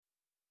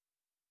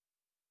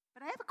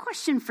But I have a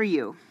question for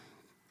you.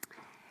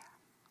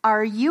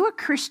 Are you a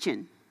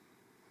Christian?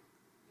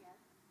 Yes.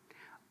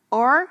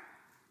 Or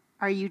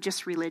are you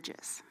just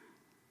religious?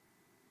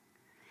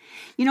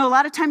 You know, a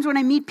lot of times when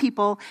I meet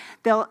people,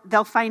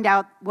 they'll find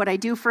out what I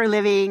do for a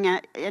living,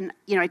 and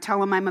I tell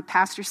them I'm a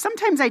pastor.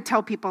 Sometimes I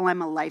tell people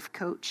I'm a life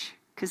coach,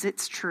 because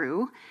it's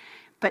true.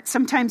 But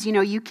sometimes,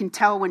 you can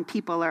tell when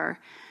people are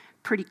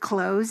pretty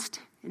closed,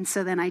 and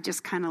so then I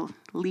just kind of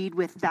lead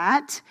with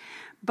that.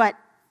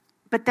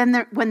 But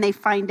then when they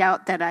find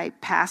out that I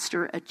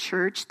pastor a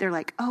church, they're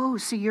like, oh,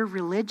 so you're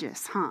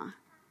religious, huh?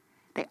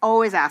 They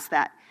always ask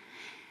that.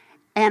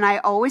 And I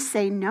always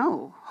say,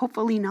 no,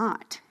 hopefully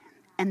not.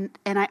 And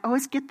I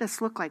always get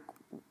this look like,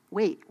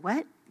 wait,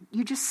 what?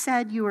 You just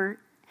said you were...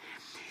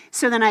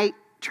 So then I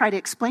try to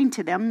explain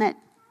to them that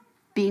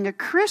being a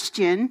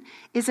Christian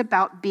is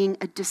about being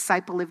a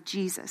disciple of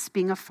Jesus,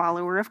 being a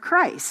follower of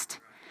Christ.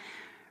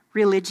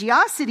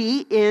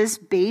 Religiosity is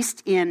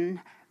based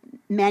in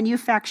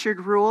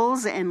manufactured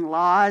rules and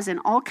laws and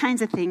all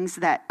kinds of things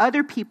that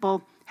other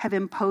people have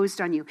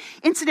imposed on you.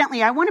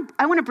 Incidentally, I want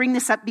to bring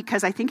this up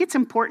because I think it's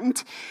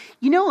important.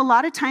 A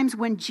lot of times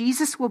when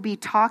Jesus will be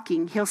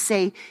talking, he'll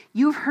say,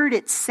 "You've heard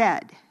it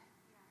said."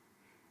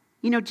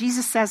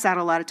 Jesus says that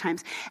a lot of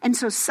times. And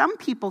so some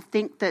people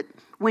think that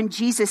when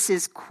Jesus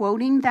is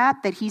quoting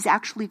that he's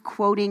actually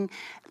quoting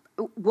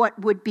what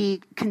would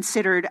be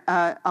considered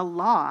a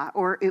law,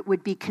 or it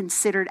would be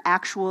considered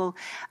actual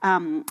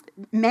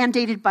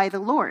mandated by the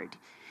Lord.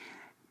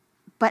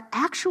 But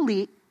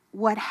actually,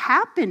 what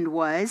happened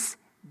was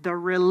the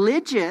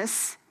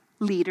religious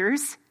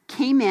leaders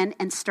came in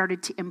and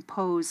started to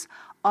impose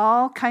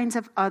all kinds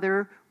of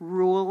other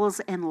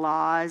rules and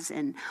laws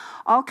and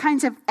all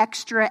kinds of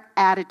extra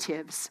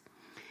additives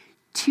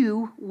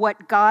to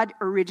what God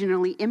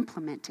originally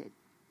implemented.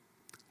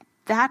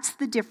 That's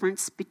the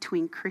difference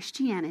between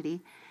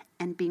Christianity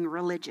and being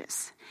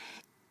religious.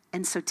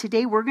 And so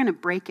today we're going to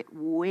break it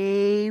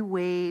way,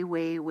 way,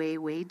 way, way,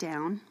 way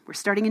down. We're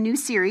starting a new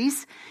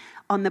series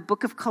on the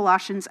book of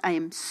Colossians. I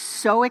am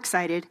so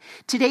excited.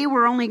 Today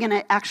we're only going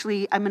to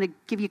I'm going to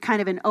give you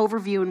kind of an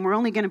overview, and we're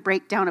only going to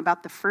break down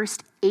about the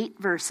first 8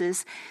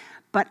 verses.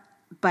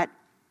 But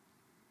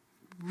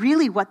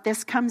really what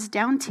this comes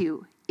down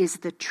to is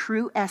the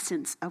true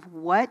essence of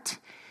what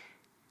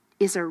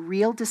is a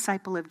real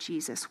disciple of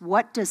Jesus.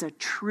 What does a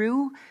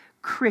true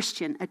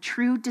Christian, a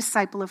true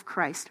disciple of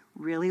Christ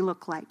really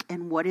look like?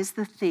 And what is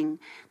the thing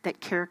that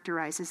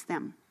characterizes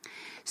them?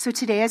 So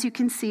today, as you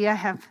can see, I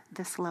have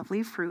this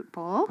lovely fruit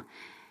bowl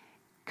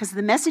because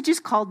the message is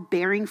called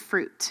Bearing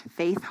Fruit,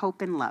 Faith,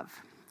 Hope, and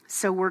Love.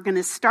 So we're going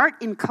to start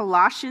in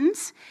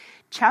Colossians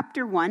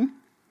chapter 1,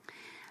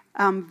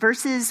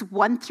 verses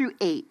 1 through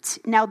 8.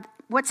 Now,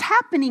 what's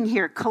happening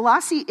here?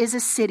 Colossae is a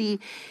city.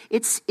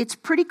 It's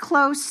pretty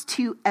close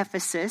to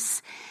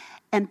Ephesus,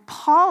 and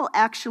Paul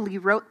actually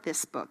wrote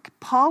this book.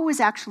 Paul was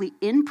actually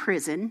in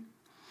prison.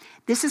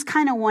 This is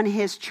kind of one of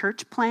his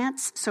church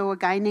plants. So a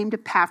guy named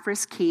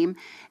Epaphras came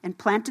and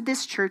planted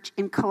this church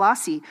in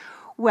Colossae.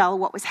 Well,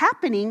 what was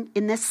happening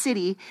in this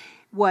city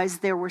was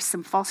there were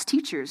some false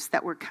teachers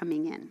that were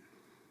coming in.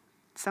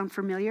 Sound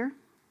familiar?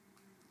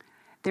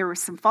 There were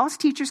some false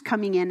teachers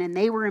coming in, and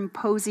they were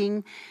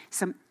imposing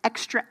some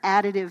extra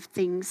additive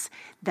things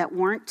that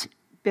weren't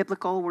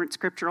biblical, weren't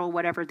scriptural,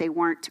 whatever. They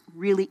weren't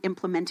really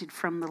implemented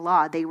from the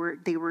law. They were.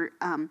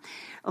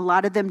 A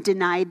lot of them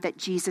denied that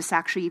Jesus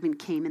actually even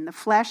came in the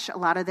flesh. A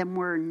lot of them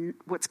were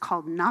what's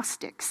called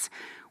Gnostics,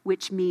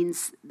 which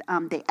means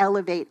they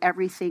elevate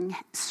everything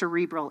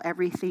cerebral,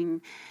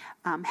 everything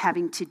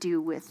having to do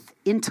with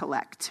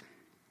intellect.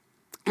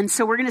 And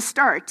so we're going to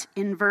start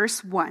in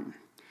verse 1.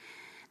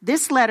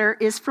 This letter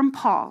is from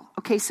Paul.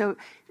 Okay, so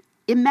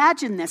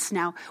imagine this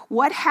now.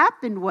 What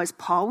happened was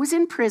Paul was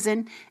in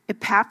prison.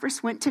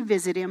 Epaphras went to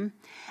visit him,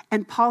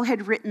 and Paul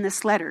had written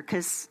this letter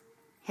because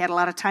he had a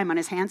lot of time on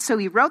his hands. So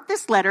he wrote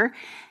this letter,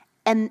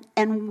 and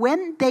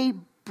when they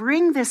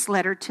bring this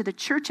letter to the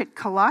church at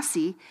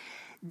Colossae,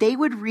 they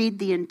would read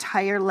the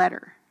entire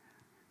letter.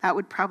 That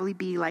would probably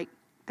be like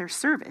their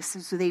service.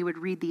 So they would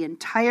read the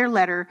entire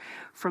letter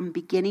from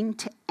beginning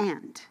to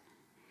end.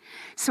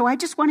 So I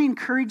just want to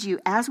encourage you,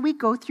 as we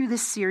go through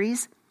this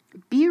series,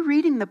 be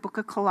reading the book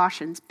of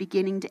Colossians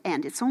beginning to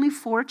end. It's only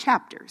 4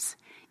 chapters.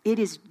 It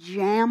is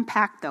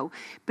jam-packed, though.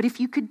 But if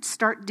you could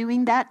start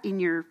doing that in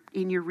your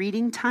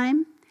reading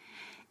time,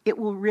 it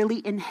will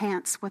really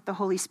enhance what the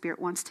Holy Spirit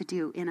wants to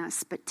do in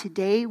us. But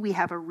today we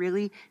have a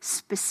really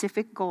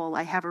specific goal.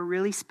 I have a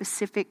really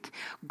specific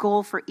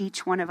goal for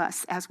each one of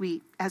us as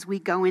we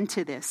go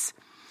into this.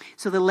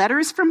 So the letter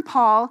is from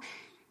Paul,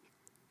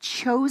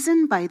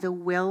 chosen by the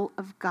will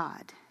of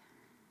God.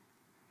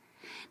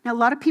 Now, a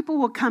lot of people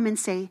will come and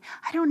say,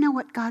 I don't know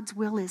what God's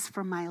will is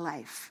for my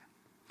life.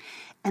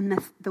 And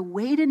the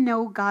way to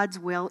know God's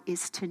will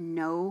is to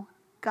know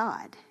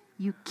God.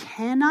 You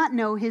cannot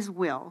know his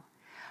will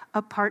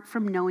apart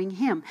from knowing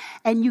him.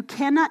 And you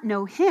cannot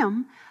know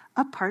him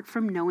apart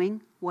from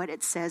knowing what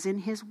it says in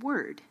his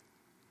word.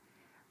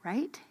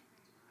 Right?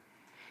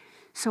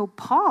 So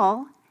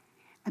Paul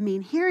I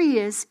mean, here he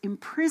is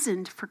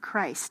imprisoned for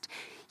Christ.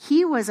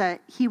 He was a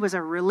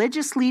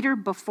religious leader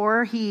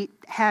before he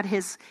had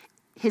his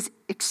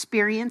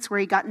experience where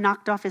he got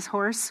knocked off his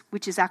horse,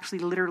 which is actually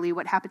literally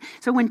what happened.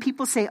 So when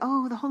people say,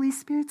 oh, the Holy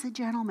Spirit's a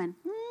gentleman,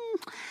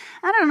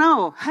 I don't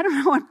know. I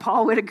don't know if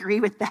Paul would agree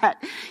with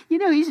that.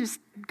 He's just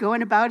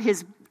going about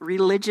his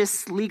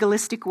religious,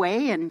 legalistic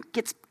way and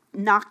gets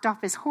knocked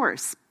off his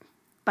horse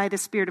by the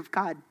Spirit of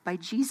God, by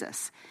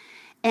Jesus.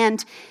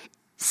 And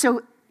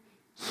so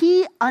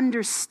he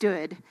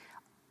understood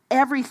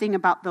everything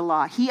about the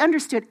law. He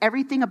understood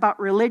everything about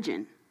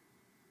religion.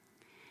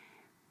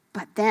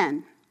 But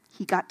then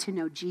he got to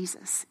know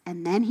Jesus,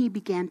 and then he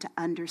began to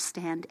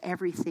understand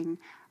everything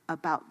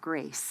about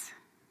grace.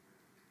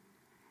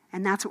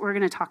 And that's what we're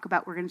going to talk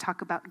about. We're going to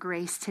talk about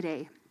grace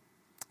today.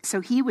 So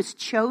he was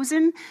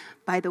chosen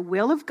by the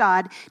will of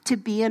God to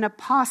be an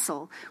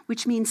apostle,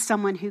 which means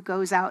someone who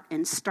goes out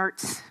and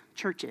starts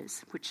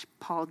churches, which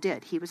Paul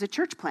did. He was a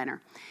church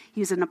planner.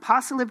 He was an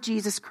apostle of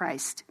Jesus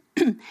Christ.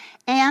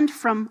 And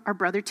from our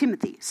brother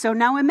Timothy. So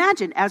now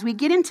imagine, as we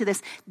get into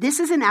this, this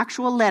is an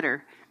actual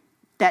letter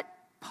that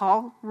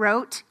Paul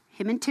wrote.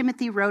 Him and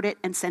Timothy wrote it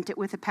and sent it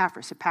with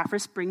Epaphras.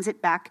 Epaphras brings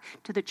it back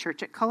to the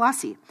church at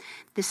Colossae.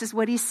 This is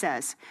what he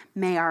says.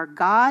 May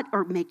God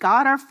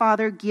our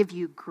Father give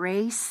you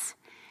grace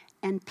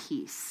and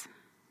peace.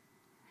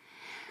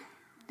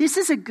 This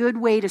is a good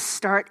way to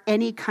start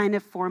any kind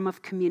of form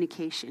of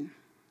communication,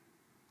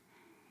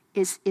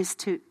 is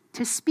to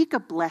speak a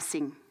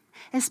blessing,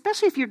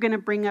 especially if you're going to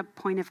bring a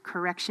point of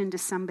correction to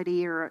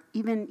somebody, or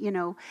even,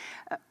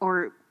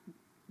 or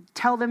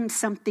tell them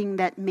something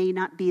that may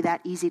not be that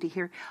easy to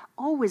hear.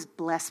 Always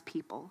bless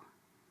people.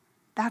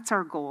 That's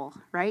our goal,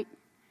 right?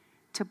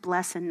 To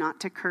bless and not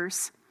to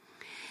curse.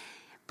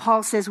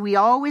 Paul says, we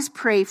always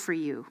pray for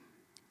you,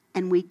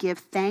 and we give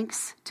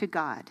thanks to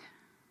God.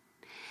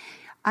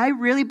 I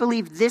really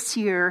believe this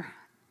year,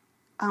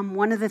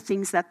 one of the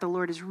things that the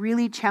Lord is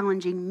really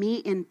challenging me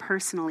in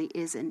personally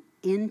is an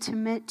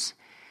intimate,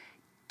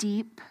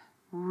 deep,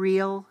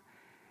 real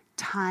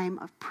time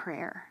of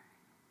prayer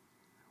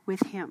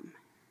with him.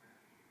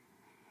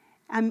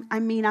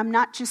 I'm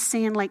not just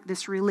saying like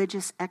this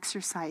religious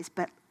exercise,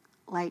 but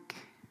like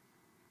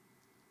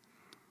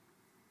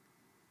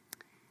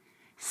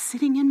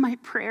sitting in my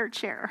prayer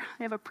chair.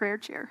 I have a prayer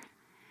chair.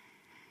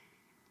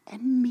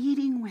 And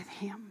meeting with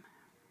him.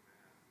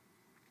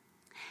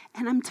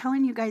 And I'm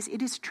telling you guys,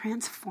 it is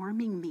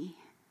transforming me.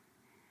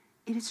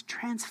 It is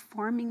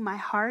transforming my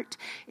heart.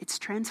 It's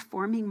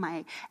transforming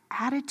my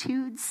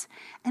attitudes.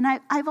 And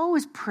I've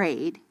always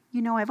prayed.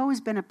 I've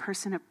always been a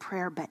person of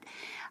prayer, but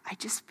I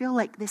just feel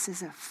like this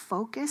is a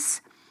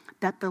focus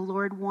that the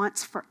Lord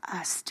wants for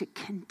us to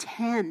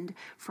contend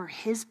for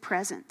his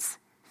presence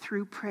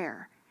through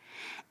prayer.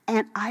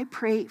 And I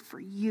pray for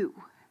you.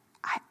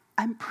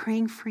 I'm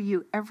praying for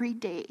you every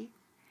day.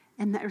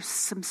 And there's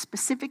some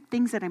specific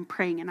things that I'm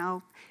praying, and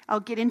I'll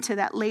get into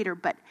that later.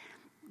 But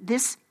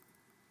this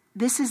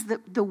is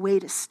the way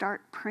to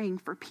start praying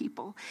for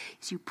people,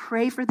 is you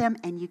pray for them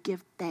and you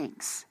give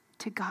thanks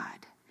to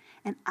God.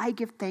 And I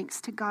give thanks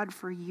to God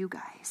for you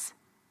guys.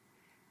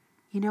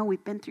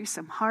 We've been through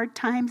some hard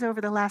times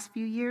over the last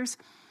few years,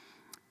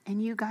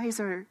 and you guys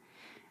are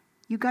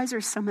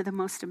some of the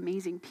most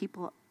amazing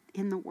people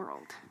in the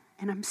world.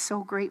 And I'm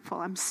so grateful.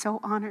 I'm so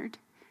honored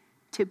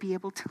to be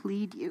able to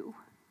lead you.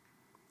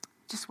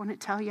 Just want to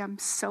tell you, I'm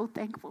so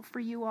thankful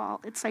for you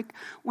all. It's like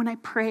when I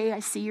pray,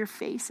 I see your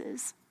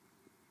faces.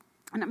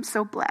 And I'm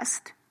so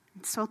blessed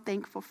and so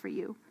thankful for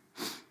you.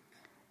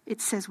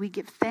 It says, we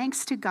give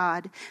thanks to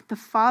God, the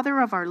Father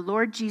of our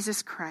Lord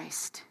Jesus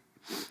Christ,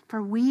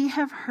 for we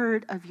have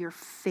heard of your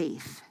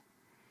faith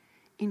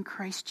in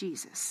Christ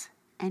Jesus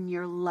and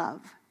your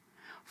love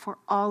for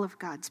all of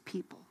God's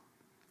people.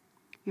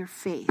 Your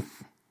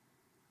faith.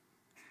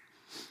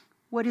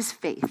 What is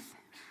faith?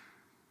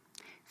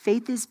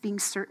 Faith is being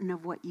certain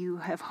of what you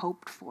have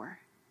hoped for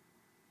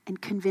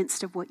and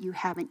convinced of what you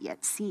haven't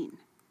yet seen.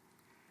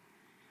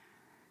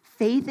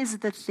 Faith is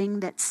the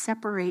thing that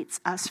separates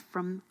us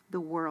from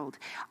the world.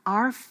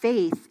 Our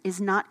faith is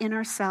not in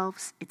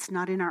ourselves. It's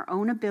not in our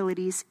own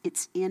abilities.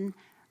 It's in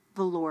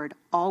the Lord.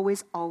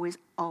 Always, always,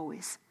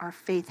 always. Our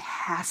faith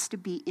has to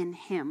be in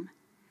him.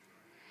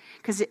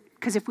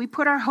 Because if we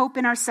put our hope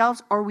in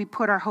ourselves, or we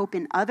put our hope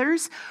in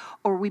others,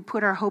 or we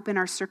put our hope in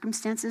our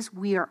circumstances,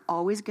 we are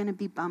always going to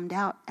be bummed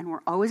out, and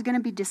we're always going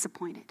to be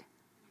disappointed.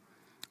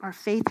 Our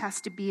faith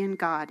has to be in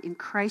God, in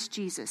Christ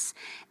Jesus.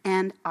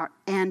 And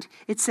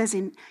it says,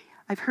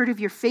 I've heard of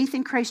your faith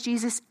in Christ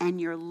Jesus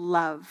and your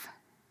love.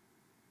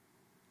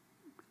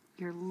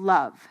 Your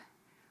love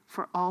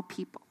for all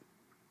people,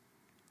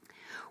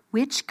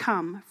 which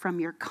come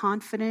from your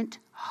confident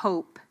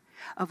hope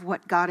of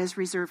what God has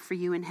reserved for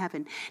you in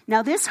heaven.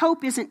 Now, this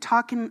hope isn't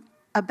talking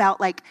about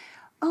like,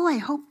 oh, I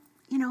hope,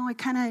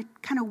 I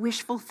kind of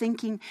wishful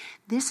thinking.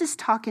 This is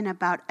talking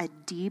about a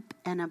deep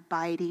and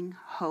abiding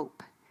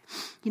hope.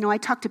 I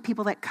talk to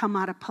people that have come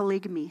out of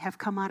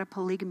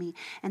polygamy,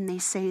 and they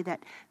say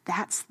that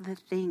that's the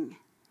thing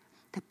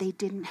that they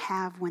didn't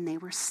have when they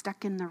were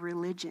stuck in the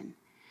religion.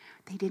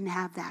 They didn't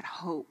have that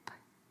hope.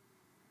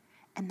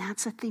 And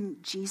that's the thing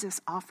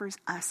Jesus offers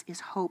us is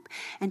hope.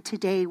 And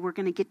today we're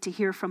going to get to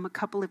hear from a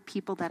couple of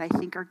people that I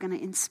think are going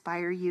to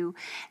inspire you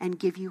and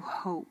give you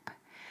hope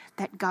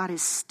that God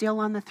is still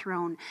on the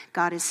throne,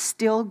 God is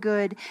still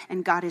good,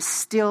 and God is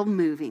still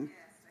moving.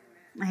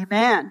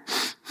 Amen.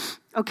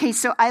 Okay,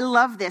 so I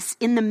love this.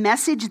 In the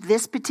Message,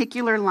 this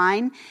particular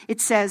line,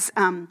 it says,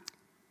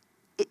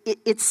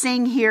 it's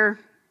saying here,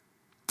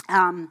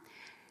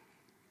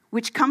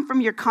 which come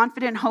from your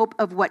confident hope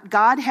of what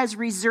God has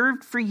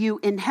reserved for you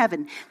in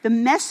heaven. The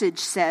Message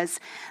says,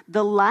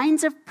 the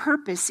lines of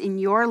purpose in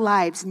your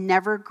lives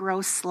never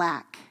grow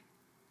slack.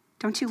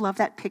 Don't you love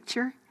that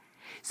picture?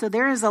 So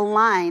there is a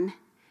line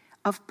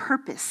of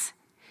purpose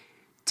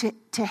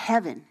to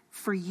heaven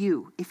for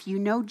you. If you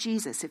know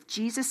Jesus, if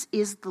Jesus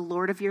is the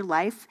Lord of your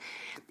life,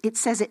 it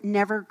says it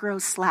never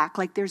grows slack.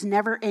 Like there's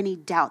never any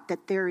doubt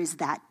that there is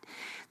that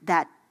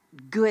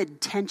good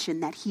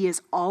tension that he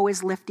is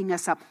always lifting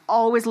us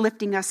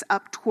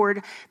up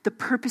toward the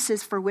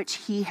purposes for which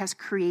he has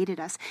created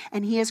us.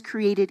 And he has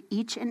created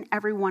each and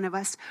every one of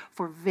us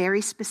for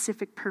very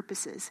specific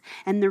purposes.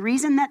 And the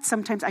reason that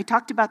sometimes, I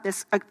talked about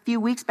this a few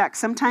weeks back,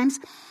 sometimes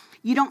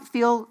you don't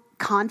feel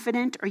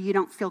confident or you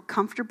don't feel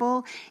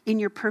comfortable in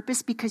your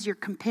purpose because you're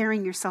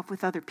comparing yourself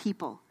with other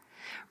people.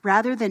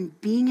 Rather than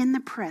being in the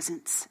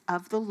presence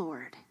of the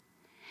Lord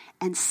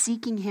and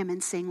seeking him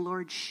and saying,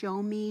 Lord,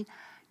 show me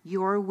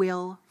your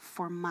will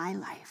for my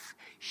life.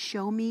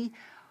 Show me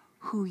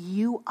who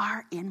you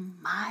are in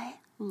my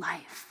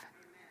life.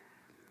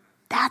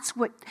 That's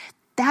what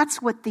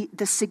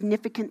the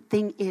significant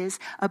thing is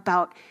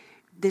about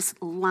this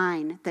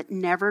line that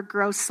never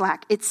grows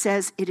slack. It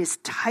says it is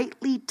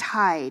tightly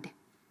tied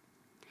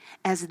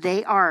as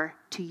they are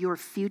to your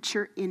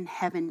future in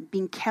heaven,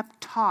 being kept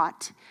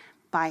taut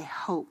by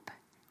hope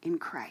in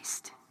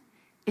Christ.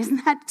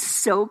 Isn't that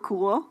so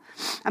cool?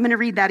 I'm going to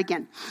read that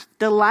again.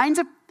 The lines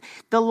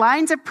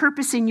of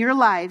purpose in your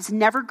lives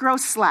never grow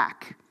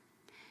slack,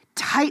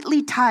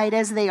 tightly tied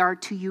as they are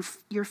to you,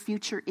 your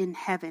future in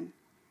heaven,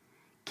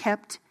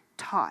 kept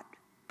taut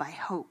by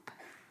hope.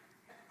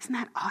 Isn't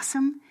that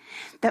awesome?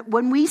 That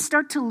when we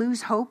start to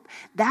lose hope,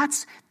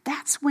 that's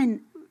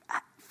when,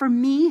 for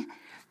me,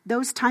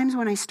 those times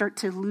when I start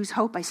to lose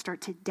hope, I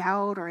start to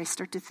doubt, or I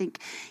start to think,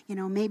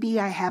 maybe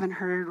I haven't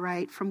heard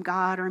right from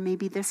God, or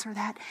maybe this or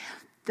that.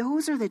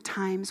 Those are the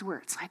times where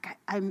it's like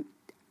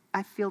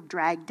I feel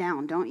dragged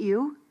down, don't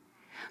you?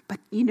 But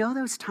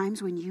those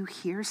times when you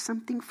hear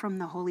something from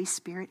the Holy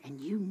Spirit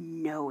and you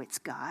know it's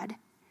God,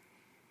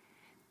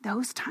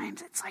 those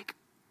times it's like,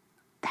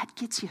 that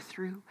gets you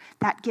through.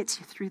 That gets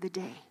you through the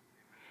day.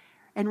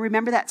 And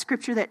remember that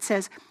scripture that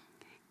says,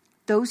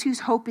 those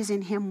whose hope is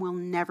in him will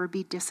never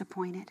be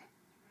disappointed.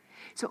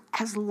 So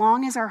as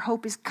long as our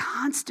hope is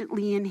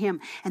constantly in him,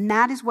 and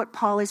that is what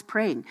Paul is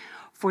praying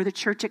for the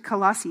church at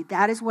Colossae,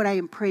 that is what I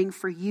am praying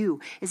for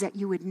you, is that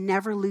you would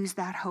never lose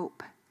that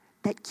hope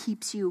that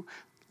keeps you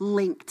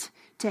linked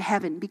to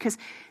heaven. Because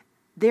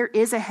there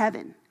is a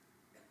heaven,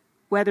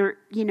 whether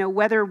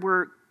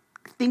we're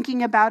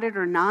thinking about it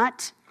or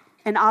not.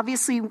 And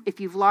obviously, if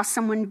you've lost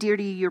someone dear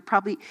to you, you're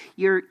probably,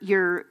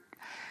 your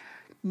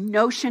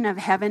notion of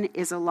heaven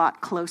is a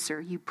lot closer.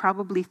 You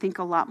probably think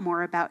a lot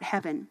more about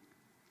heaven.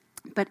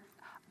 But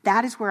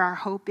that is where our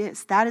hope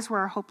is. That is where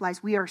our hope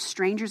lies. We are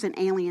strangers and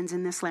aliens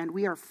in this land.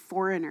 We are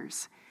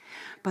foreigners.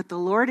 But the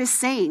Lord is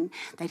saying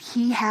that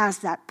he has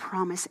that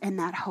promise and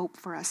that hope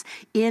for us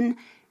in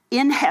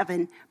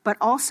heaven, but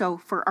also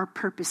for our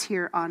purpose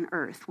here on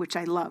earth, which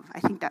I love. I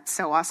think that's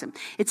so awesome.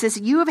 It says,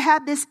 you have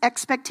had this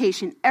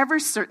expectation ever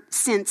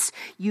since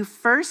you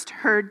first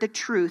heard the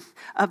truth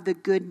of the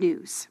good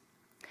news.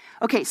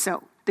 Okay,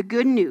 so the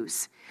good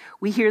news.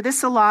 We hear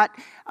this a lot.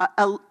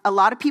 A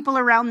lot of people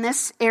around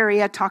this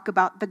area talk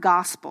about the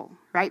gospel,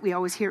 right? We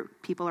always hear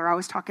people are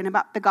always talking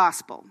about the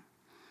gospel.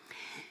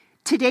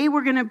 Today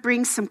we're going to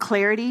bring some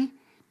clarity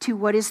to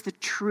what is the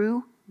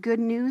true good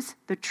news,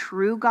 the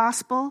true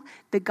gospel,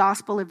 the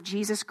gospel of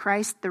Jesus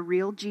Christ, the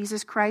real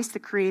Jesus Christ, the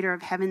creator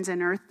of heavens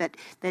and earth,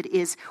 that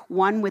is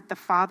one with the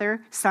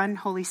Father, Son,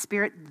 Holy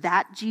Spirit,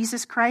 that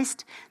Jesus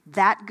Christ,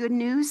 that good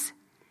news.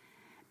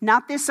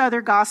 Not this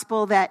other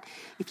gospel that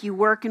if you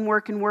work and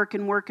work and work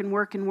and work and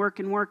work and work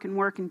and work and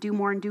work and do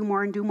more and do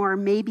more and do more,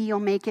 maybe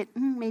you'll make it,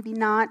 maybe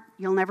not.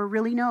 You'll never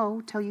really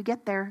know till you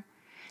get there.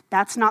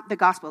 That's not the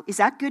gospel. Is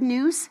that good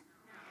news?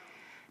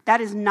 That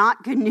is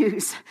not good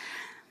news.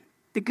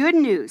 The good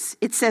news,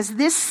 it says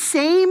this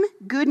same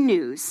good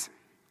news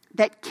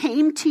that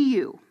came to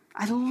you.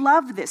 I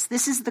love this.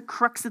 This is the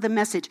crux of the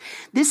message.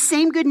 This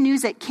same good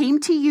news that came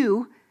to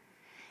you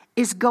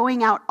is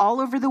going out all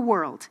over the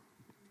world.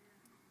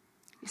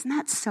 Isn't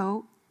that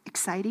so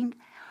exciting?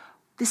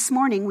 This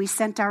morning, we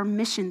sent our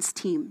missions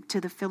team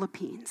to the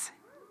Philippines.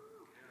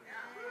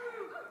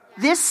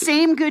 This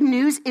same good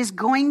news is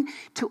going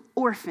to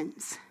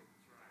orphans.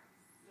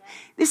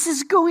 This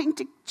is going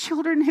to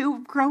children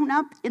who've grown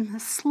up in the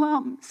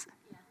slums.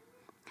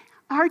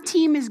 Our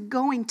team is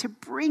going to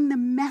bring the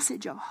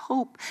message of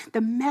hope,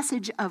 the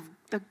message of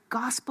the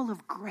gospel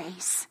of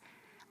grace.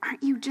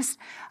 aren't you just,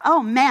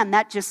 oh man,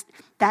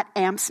 that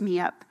amps me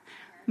up.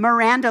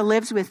 Miranda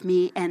lives with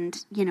me,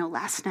 and,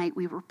 last night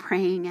we were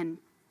praying, and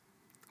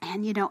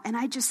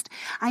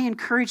I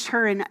encouraged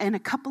her and a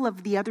couple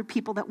of the other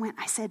people that went.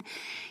 I said,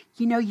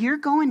 you're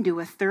going to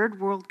a third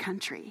world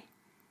country,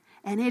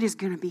 and it is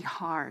going to be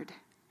hard.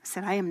 I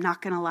said, I am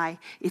not going to lie.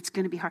 It's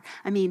going to be hard.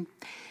 I mean,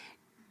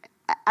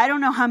 I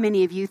don't know how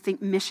many of you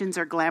think missions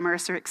are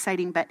glamorous or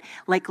exciting, but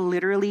like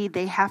literally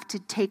they have to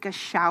take a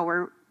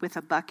shower with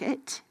a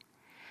bucket.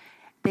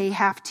 They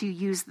have to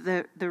use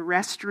the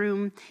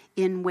restroom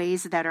in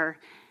ways that are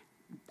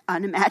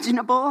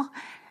unimaginable.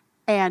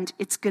 And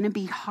it's going to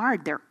be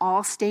hard. They're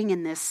all staying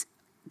in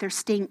they're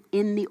staying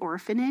in the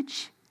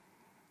orphanage.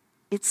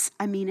 It's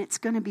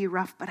going to be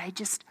rough, but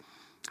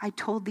I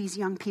told these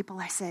young people,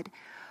 I said,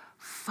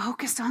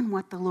 focus on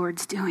what the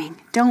Lord's doing.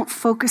 Don't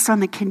focus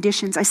on the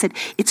conditions. I said,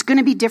 it's going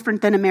to be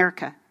different than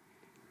America.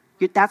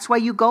 That's why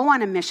you go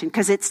on a mission,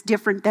 because it's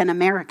different than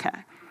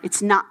America.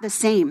 It's not the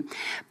same.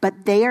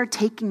 But they are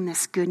taking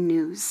this good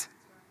news.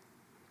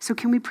 So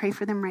can we pray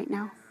for them right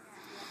now?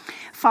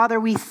 Father,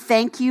 we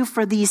thank you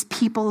for these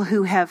people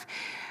who have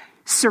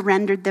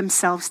surrendered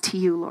themselves to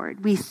you,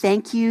 Lord. We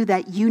thank you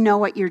that you know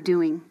what you're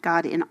doing,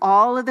 God, in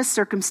all of the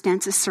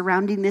circumstances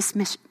surrounding this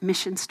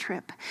missions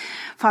trip.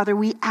 Father,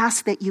 we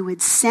ask that you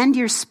would send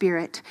your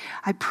Spirit.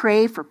 I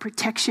pray for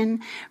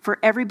protection for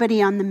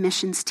everybody on the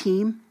missions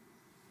team.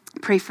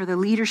 Pray for the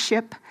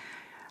leadership,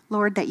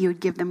 Lord, that you would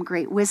give them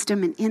great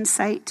wisdom and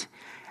insight.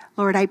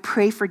 Lord, I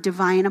pray for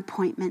divine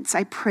appointments.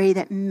 I pray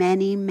that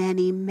many,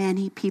 many,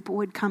 many people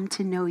would come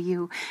to know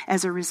you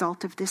as a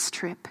result of this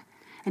trip.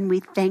 And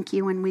we thank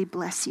you and we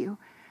bless you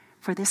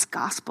for this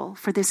gospel,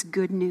 for this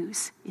good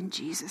news. In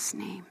Jesus'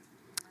 name,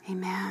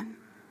 amen.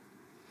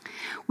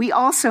 We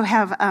also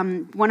have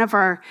one of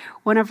our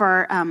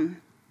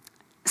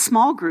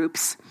small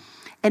groups,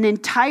 an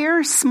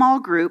entire small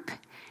group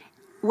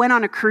went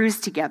on a cruise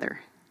together.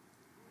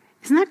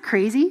 Isn't that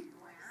crazy?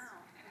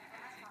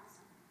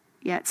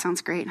 Yeah, it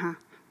sounds great, huh?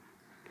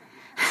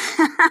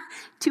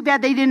 Too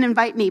bad they didn't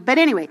invite me. But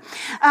anyway,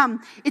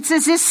 it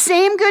says this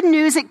same good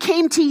news that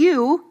came to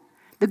you,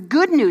 the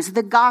good news,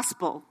 the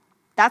gospel.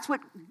 That's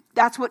what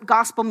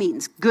gospel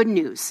means, good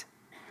news.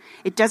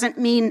 It doesn't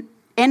mean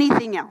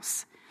anything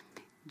else.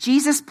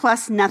 Jesus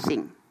plus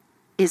nothing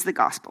is the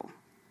gospel.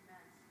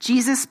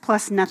 Jesus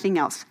plus nothing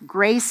else.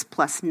 Grace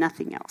plus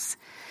nothing else.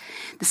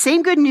 The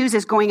same good news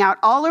is going out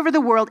all over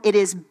the world. It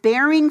is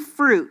bearing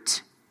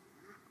fruit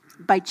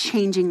by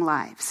changing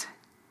lives.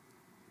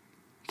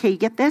 Okay, you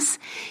get this?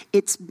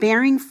 It's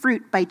bearing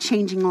fruit by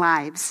changing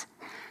lives.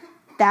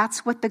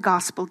 That's what the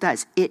gospel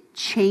does. It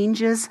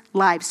changes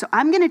lives. So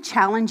I'm going to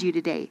challenge you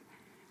today.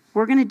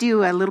 We're going to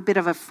do a little bit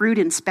of a fruit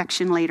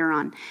inspection later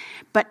on.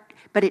 But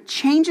it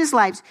changes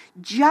lives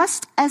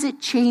just as it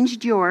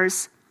changed your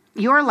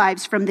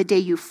lives from the day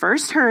you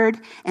first heard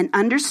and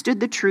understood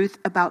the truth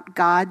about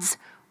God's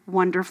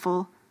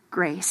wonderful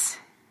grace.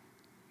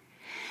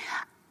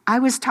 I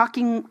was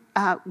talking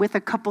with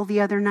a couple the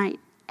other night,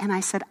 and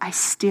I said, I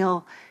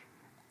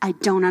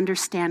don't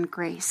understand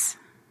grace.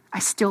 I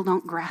still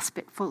don't grasp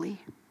it fully.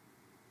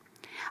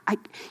 I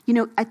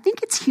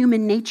think it's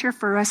human nature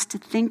for us to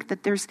think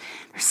that there's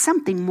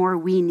something more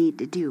we need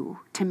to do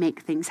to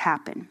make things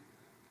happen.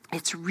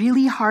 It's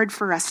really hard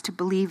for us to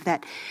believe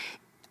that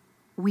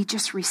we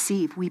just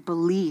receive, we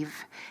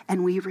believe,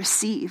 and we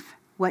receive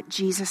what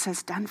Jesus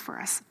has done for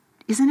us.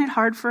 Isn't it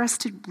hard for us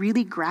to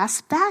really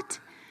grasp that?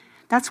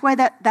 That's why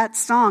that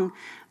song,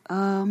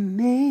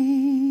 Amazing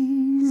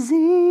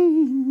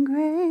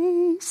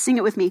Grace, sing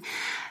it with me.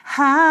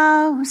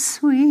 How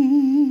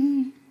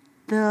sweet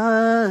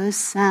the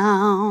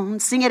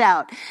sound, sing it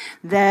out,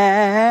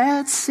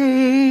 that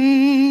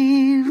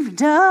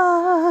saved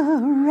a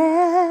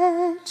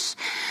wretch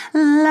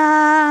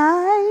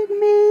like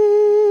me.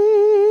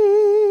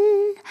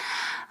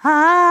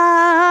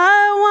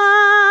 I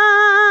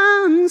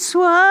once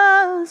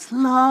was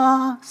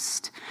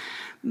lost,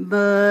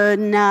 but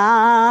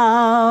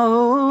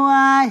now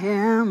I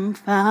am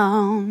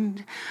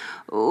found,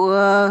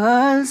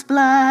 was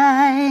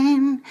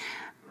blind,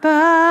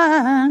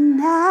 but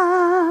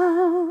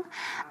now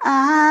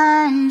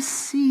I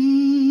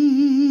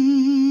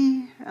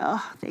see.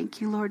 Oh, thank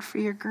you, Lord, for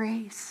your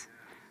grace.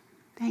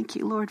 Thank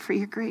you, Lord, for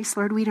your grace.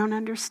 Lord, we don't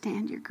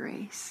understand your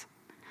grace.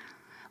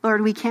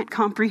 Lord, we can't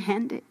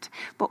comprehend it,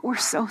 but we're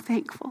so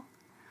thankful.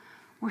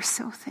 We're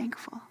so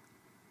thankful.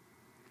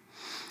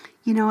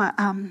 You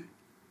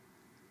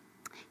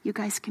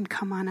guys can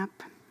come on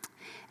up.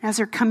 As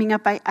they're coming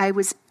up, I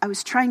was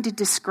trying to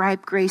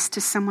describe grace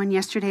to someone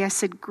yesterday. I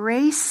said,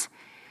 grace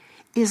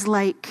is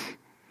like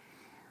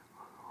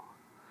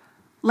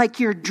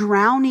you're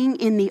drowning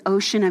in the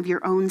ocean of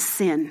your own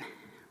sin.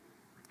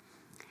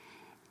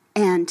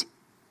 And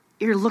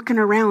you're looking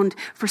around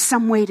for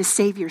some way to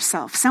save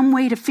yourself, some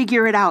way to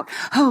figure it out.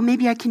 Oh,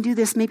 maybe I can do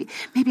this. Maybe.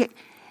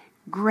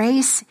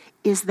 Grace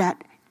is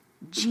that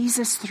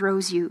Jesus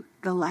throws you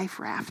the life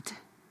raft.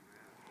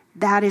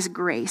 That is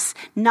grace.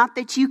 Not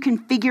that you can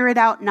figure it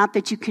out, not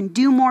that you can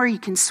do more, you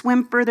can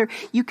swim further.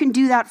 You can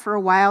do that for a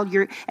while.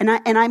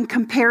 I'm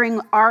comparing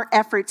our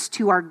efforts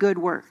to our good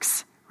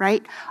works,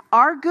 right?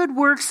 Our good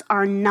works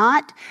are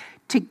not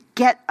to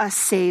get us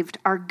saved.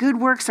 Our good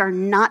works are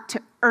not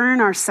to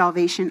earn our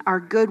salvation. Our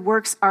good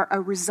works are a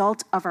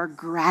result of our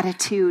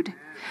gratitude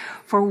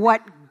for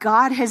what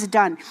God has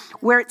done.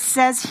 Where it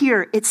says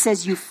here, it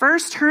says you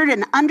first heard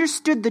and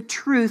understood the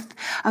truth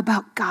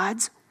about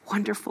God's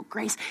wonderful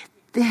grace.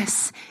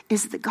 This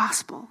is the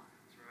gospel.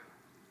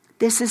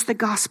 This is the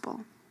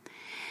gospel.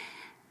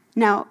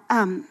 Now,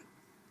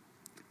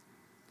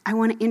 I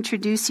want to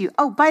introduce you.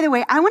 Oh, by the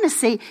way, I want to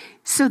say,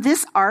 so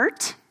this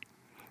art,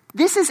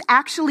 this is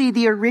actually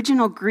the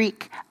original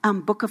Greek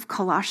book of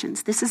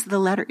Colossians. This is the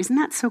letter. Isn't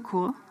that so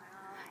cool?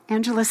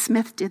 Angela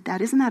Smith did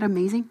that. Isn't that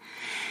amazing?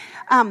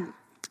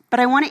 But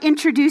I want to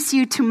introduce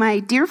you to my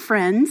dear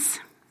friends,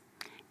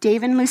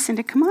 Dave and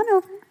Lucinda. Come on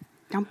over.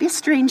 Don't be a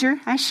stranger.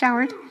 I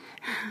showered.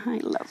 Hi,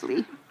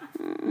 lovely.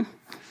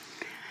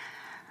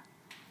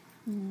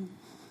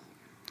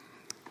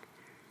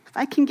 If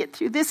I can get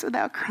through this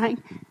without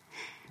crying.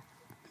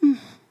 I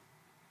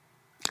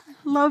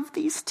love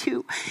these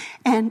two.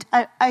 And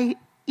I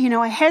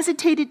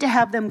hesitated to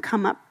have them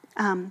come up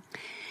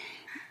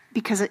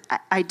because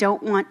I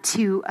don't want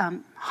to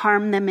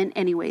harm them in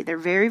any way. They're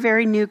very,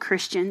 very new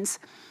Christians.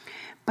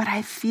 But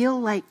I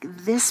feel like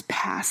this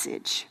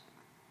passage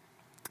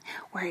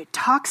where it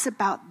talks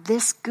about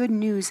this good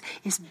news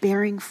is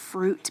bearing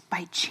fruit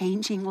by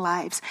changing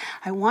lives.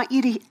 I want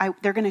you to,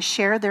 they're going to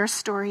share their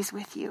stories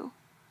with you.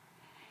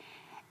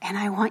 And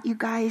I want you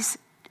guys,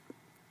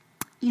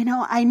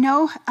 I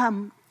know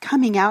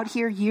coming out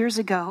here years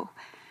ago,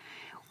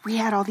 we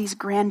had all these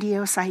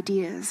grandiose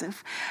ideas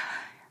of,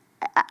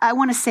 I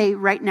want to say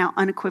right now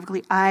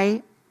unequivocally,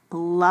 I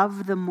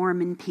love the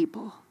Mormon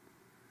people.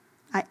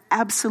 I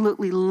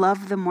absolutely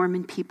love the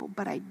Mormon people,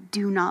 but I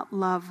do not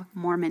love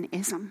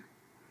Mormonism.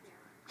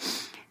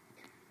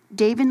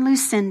 Dave and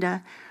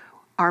Lucinda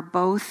are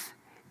both,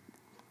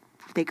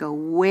 they go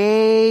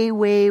way,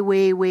 way,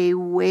 way, way,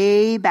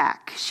 way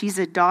back. She's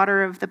a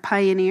daughter of the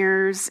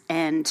pioneers,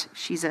 and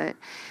she's a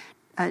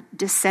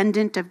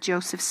descendant of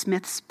Joseph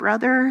Smith's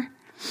brother.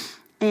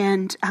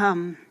 And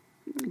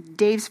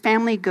Dave's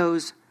family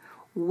goes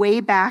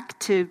way back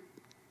to,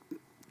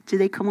 do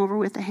they come over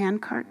with the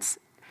hand carts?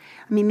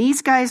 I mean,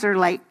 these guys are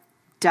like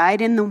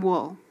dyed in the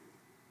wool.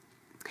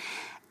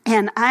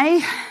 And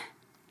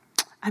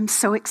I'm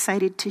so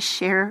excited to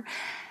share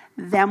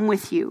them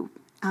with you.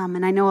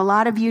 And I know a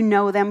lot of you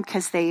know them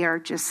because they are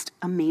just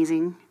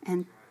amazing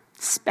and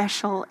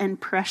special and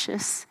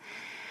precious.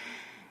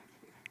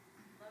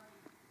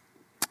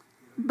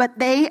 But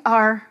they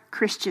are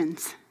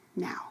Christians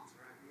now.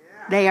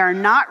 They are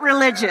not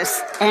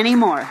religious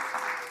anymore.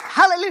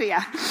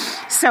 Hallelujah.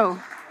 So,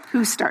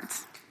 who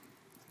starts?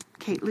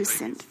 Okay,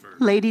 Lucinda.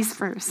 Ladies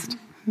first.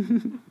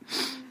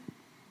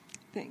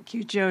 Thank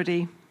you,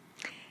 Jody.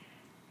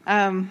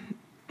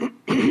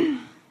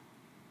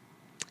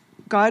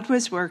 God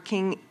was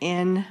working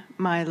in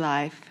my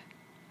life,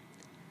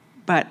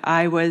 but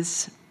I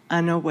was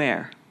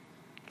unaware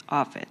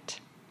of it.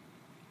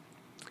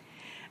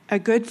 A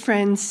good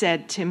friend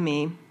said to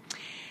me,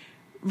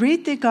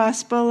 "Read the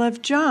Gospel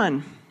of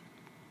John."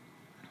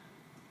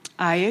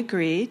 I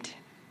agreed.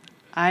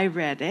 I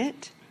read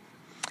it.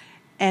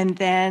 And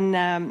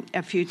then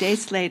a few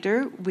days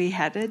later, we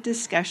had a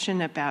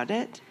discussion about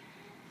it.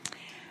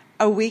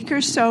 A week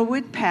or so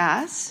would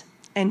pass,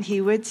 and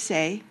he would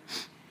say,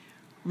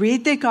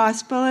 "Read the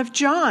Gospel of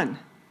John."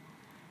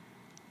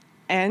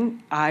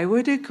 And I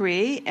would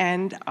agree,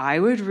 and I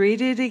would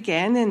read it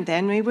again, and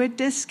then we would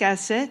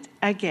discuss it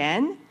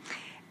again.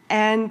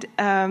 And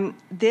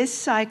this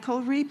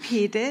cycle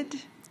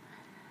repeated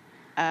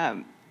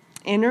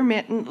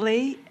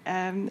intermittently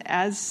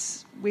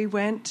as we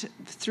went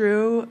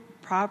through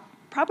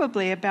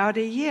probably about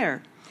a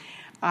year.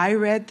 I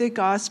read the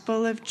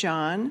Gospel of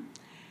John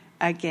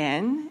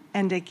again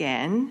and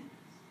again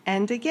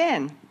and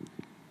again.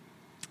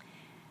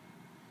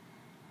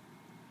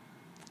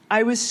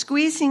 I was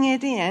squeezing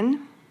it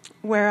in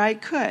where I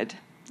could.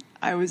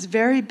 I was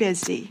very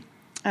busy.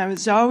 I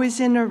was always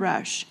in a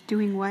rush.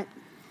 Doing what?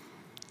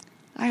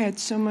 I had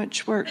so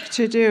much work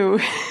to do.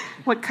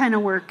 What kind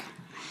of work?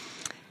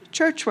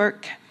 Church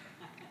work.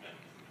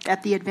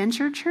 At the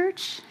Adventure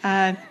Church?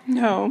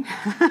 No.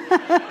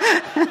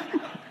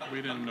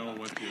 We didn't know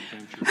what the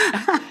Adventure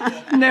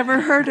Church.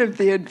 Never heard of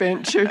the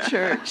Adventure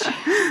Church.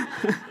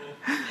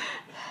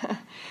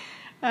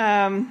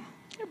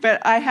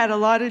 But I had a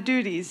lot of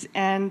duties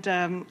and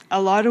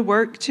a lot of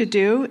work to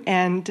do,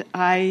 and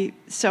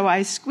so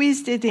I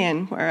squeezed it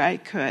in where I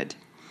could.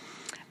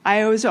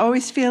 I was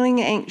always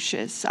feeling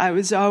anxious. I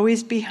was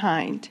always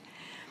behind.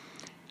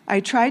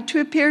 I tried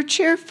to appear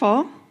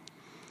cheerful,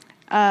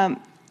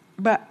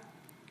 but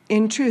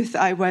in truth,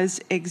 I was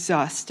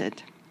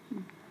exhausted.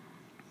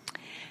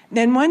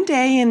 Then one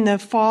day in the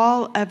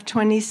fall of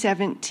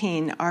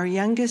 2017, our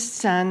youngest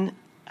son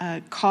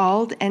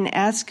called and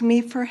asked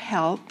me for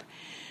help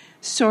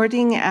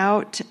sorting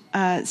out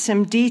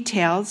some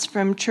details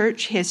from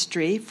church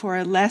history for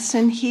a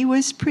lesson he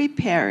was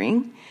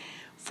preparing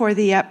for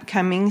the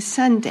upcoming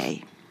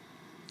Sunday.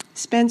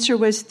 Spencer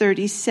was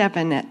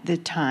 37 at the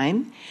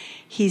time.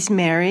 He's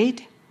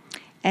married,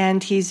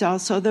 and he's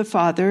also the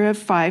father of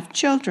 5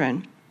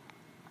 children.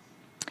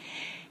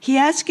 He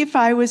asked if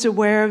I was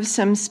aware of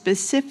some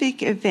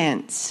specific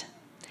events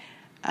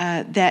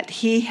that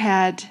he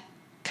had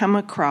come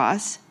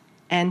across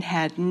and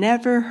had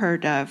never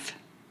heard of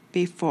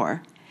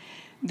before.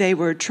 They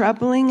were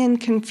troubling and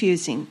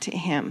confusing to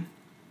him.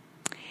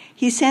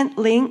 He sent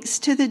links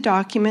to the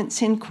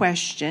documents in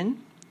question,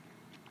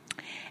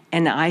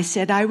 and I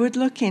said I would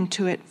look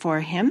into it for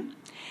him,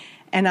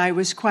 and I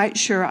was quite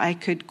sure I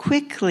could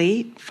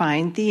quickly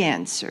find the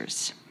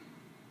answers.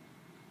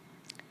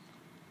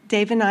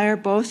 Dave and I are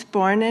both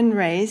born and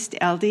raised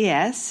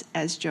LDS,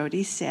 as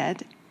Jody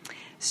said.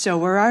 So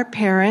were our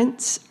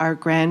parents, our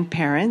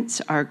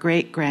grandparents, our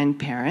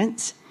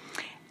great-grandparents,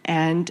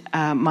 and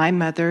my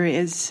mother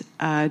is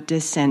a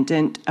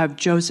descendant of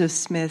Joseph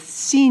Smith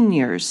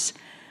Sr.'s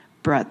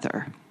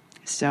brother,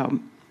 so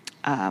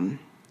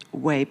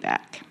way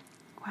back.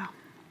 Wow.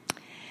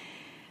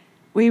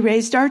 We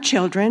raised our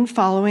children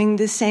following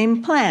the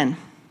same plan: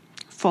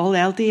 full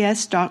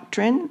LDS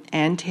doctrine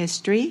and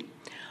history,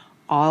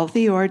 all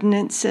the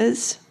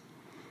ordinances,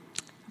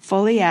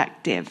 fully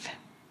active.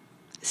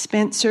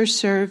 Spencer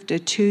served a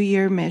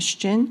 2-year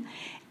mission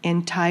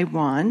in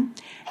Taiwan,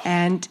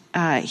 and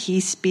he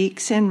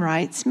speaks and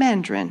writes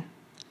Mandarin,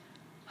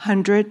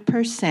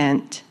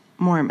 100%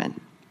 Mormon.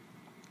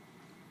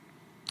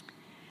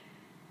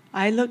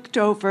 I looked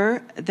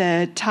over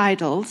the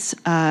titles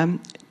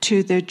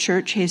to the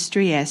church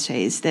history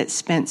essays that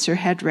Spencer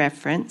had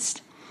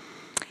referenced,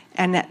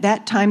 and at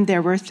that time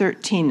there were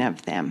 13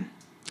 of them.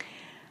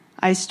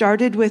 I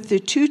started with the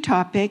 2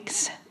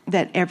 topics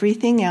that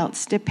everything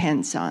else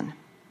depends on: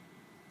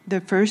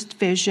 the first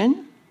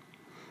vision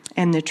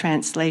and the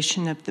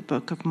translation of the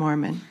Book of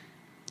Mormon.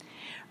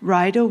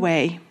 Right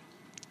away,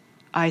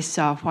 I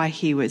saw why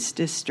he was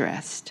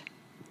distressed.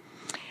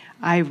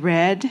 I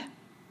read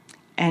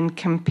and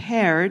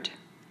compared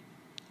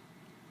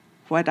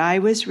what I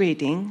was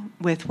reading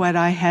with what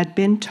I had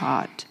been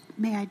taught.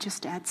 May I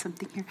just add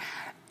something here?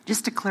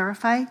 Just to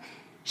clarify,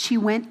 she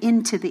went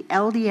into the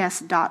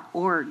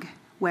LDS.org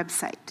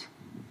website.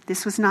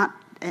 This was not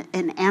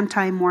an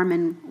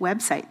anti-Mormon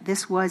website.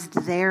 This was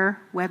their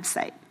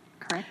website,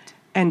 correct?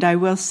 And I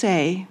will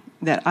say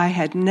that I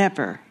had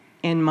never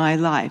in my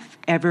life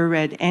ever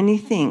read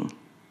anything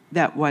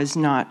that was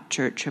not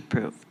church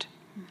approved.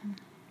 Mm-hmm.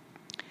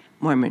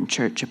 Mormon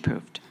church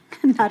approved.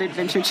 Not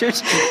Adventure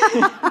Church.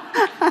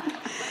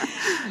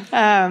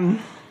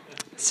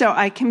 So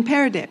I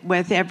compared it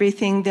with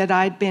everything that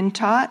I'd been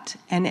taught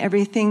and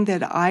everything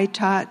that I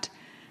taught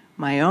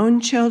my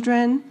own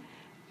children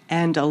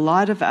and a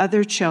lot of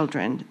other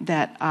children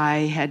that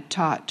I had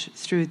taught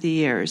through the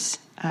years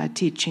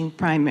teaching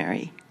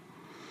primary.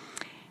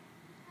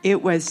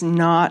 It was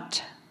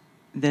not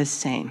the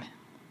same.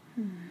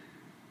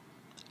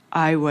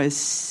 I was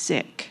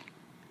sick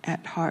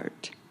at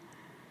heart.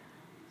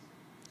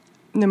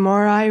 The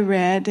more I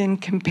read and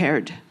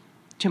compared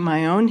to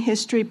my own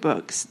history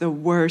books, the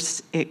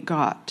worse it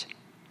got.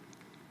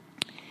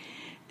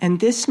 And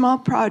this small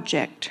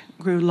project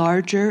grew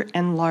larger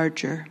and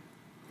larger.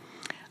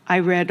 I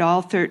read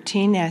all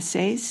 13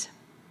 essays.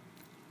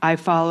 I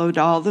followed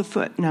all the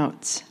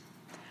footnotes.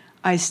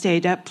 I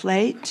stayed up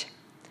late,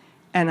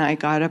 and I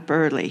got up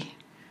early,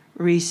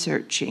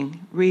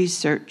 researching.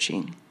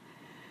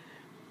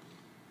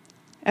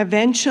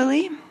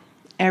 Eventually,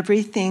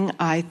 everything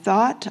I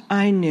thought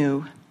I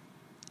knew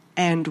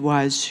and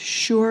was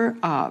sure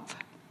of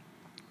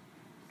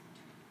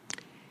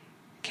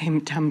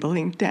came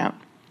tumbling down.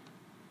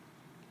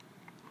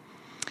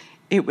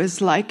 It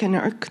was like an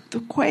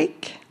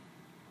earthquake.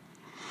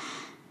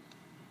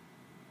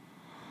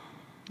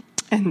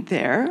 And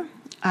there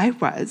I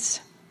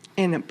was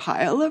in a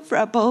pile of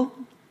rubble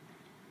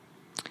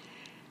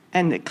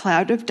and a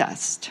cloud of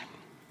dust,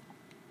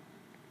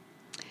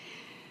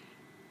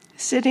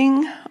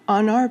 sitting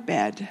on our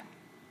bed.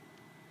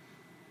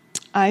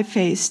 I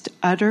faced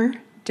utter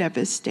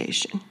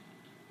devastation.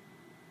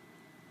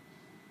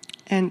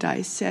 And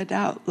I said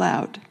out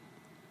loud,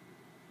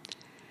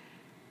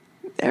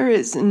 "There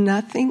is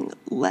nothing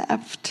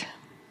left."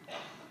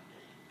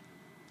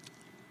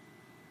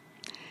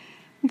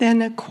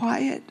 Then a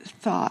quiet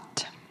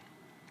thought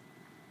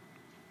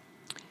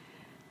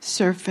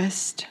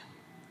surfaced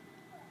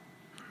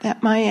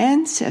that my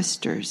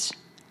ancestors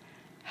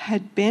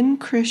had been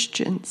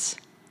Christians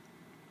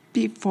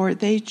before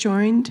they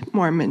joined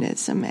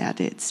Mormonism at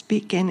its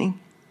beginning.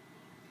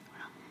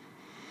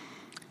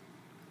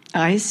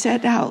 I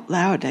said out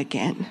loud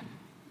again,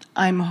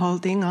 "I'm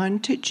holding on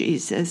to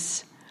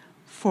Jesus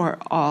for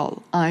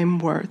all I'm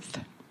worth."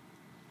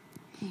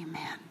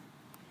 Amen.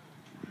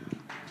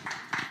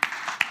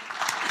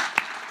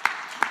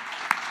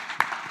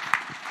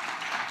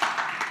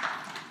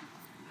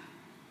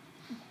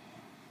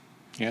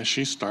 Yeah,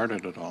 she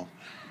started it all.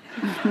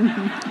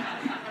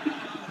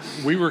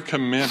 we were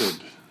committed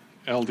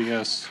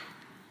LDS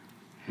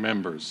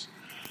members.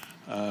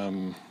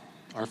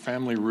 Our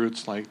family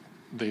roots, like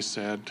they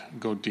said,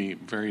 go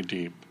deep, very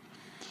deep.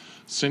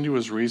 Cindy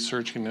was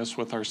researching this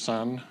with our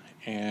son,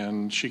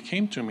 and she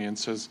came to me and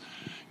says,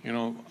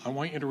 I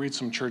want you to read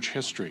some church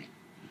history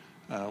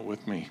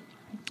with me.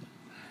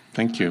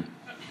 Thank you.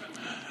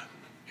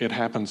 It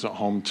happens at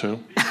home,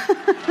 too.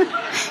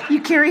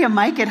 You carry a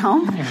mic at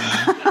home?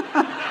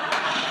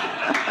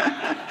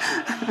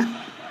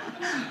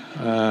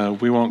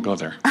 We won't go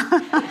there.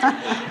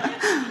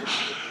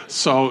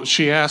 So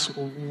she asked,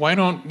 why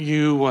don't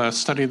you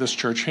study this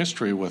church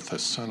history with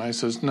us? And I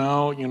says,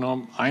 no,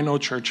 I know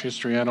church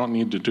history. I don't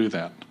need to do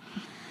that.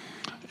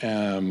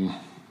 And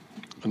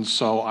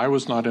so I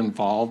was not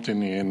involved in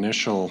the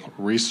initial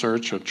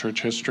research of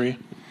church history.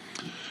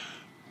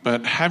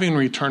 But having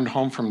returned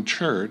home from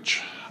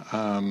church,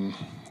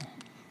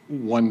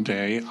 one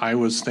day I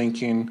was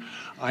thinking,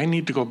 I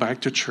need to go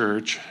back to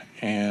church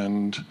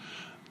and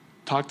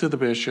talk to the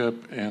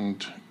bishop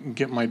and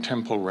get my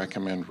temple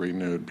recommend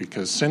renewed,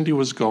 because Cindy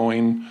was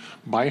going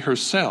by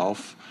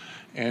herself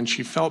and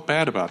she felt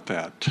bad about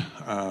that.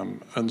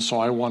 And so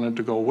I wanted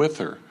to go with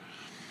her.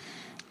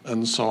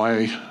 And so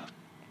I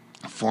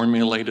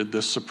formulated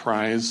this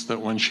surprise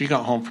that when she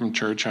got home from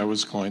church, I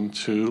was going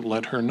to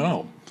let her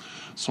know.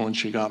 So when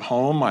she got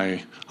home,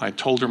 I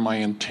told her my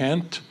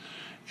intent,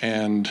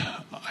 and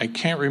I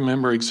can't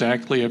remember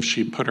exactly if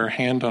she put her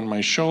hand on my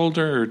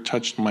shoulder or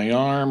touched my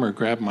arm or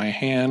grabbed my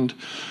hand,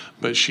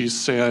 but she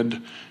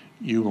said,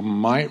 you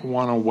might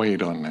want to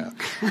wait on that.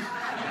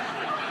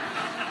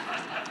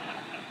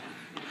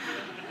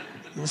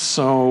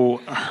 So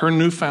her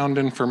newfound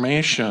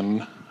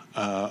information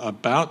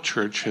about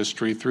church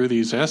history through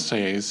these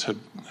essays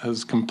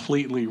has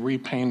completely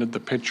repainted the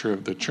picture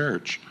of the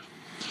church.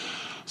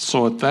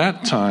 So at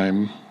that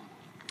time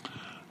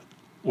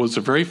was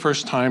the very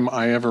first time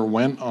I ever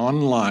went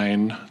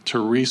online to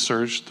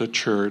research the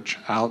church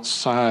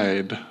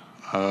outside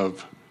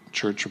of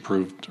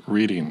church-approved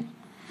reading.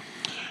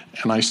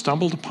 And I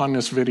stumbled upon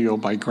this video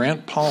by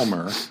Grant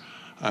Palmer.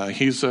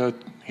 He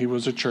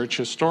was a church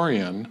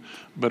historian,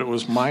 but it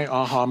was my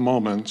aha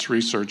moments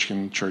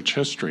researching church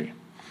history.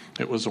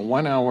 It was a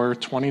 1 hour,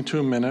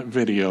 22-minute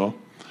video,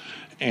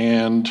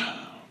 and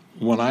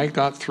when I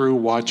got through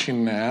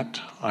watching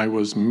that, I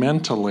was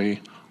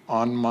mentally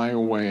on my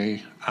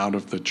way out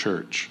of the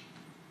church.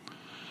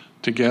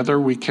 Together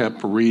we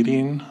kept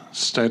reading,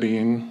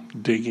 studying,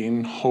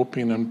 digging,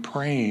 hoping and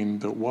praying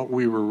that what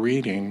we were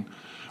reading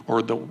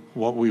or that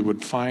what we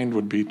would find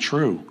would be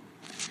true.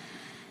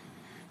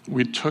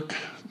 We took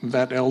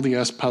that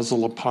LDS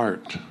puzzle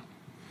apart,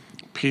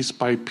 piece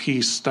by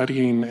piece,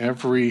 studying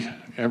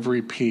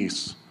every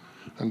piece.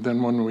 And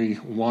then when we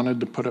wanted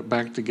to put it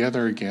back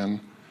together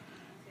again,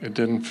 it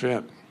didn't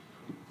fit.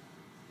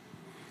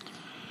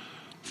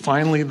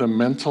 Finally, the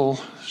mental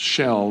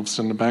shelves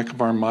in the back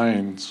of our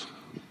minds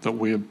that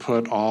we had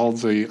put all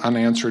the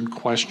unanswered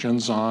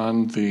questions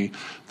on, the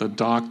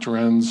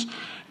doctrines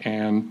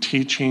and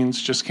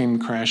teachings just came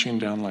crashing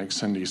down, like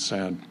Cindy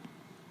said.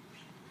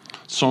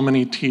 So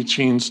many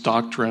teachings,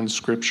 doctrines,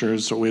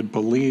 scriptures that we had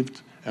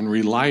believed and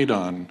relied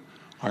on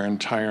our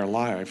entire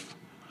life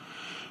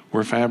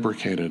were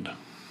fabricated.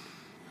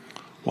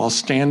 While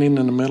standing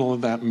in the middle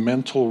of that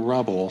mental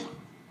rubble,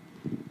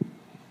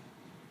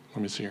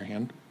 let me see your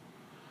hand,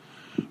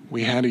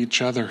 we had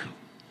each other.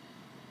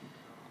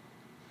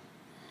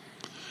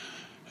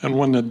 And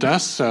when the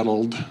dust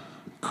settled,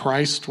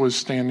 Christ was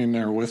standing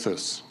there with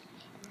us.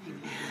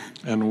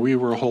 And we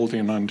were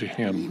holding on to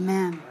him.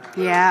 Amen.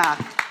 Yeah.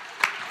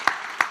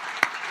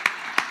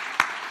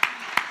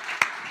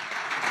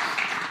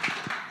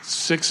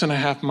 Six and a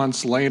half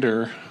months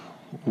later,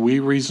 we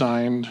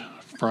resigned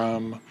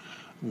from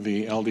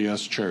the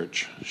LDS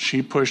church.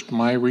 She pushed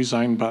my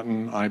resign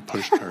button, I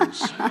pushed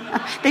hers.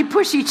 They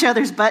push each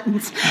other's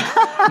buttons.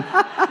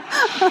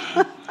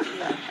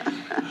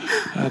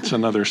 That's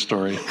another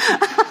story.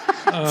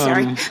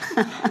 Sorry.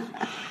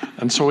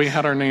 And so we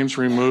had our names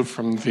removed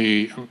from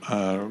the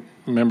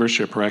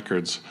membership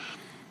records.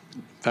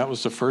 That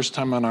was the first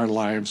time in our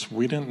lives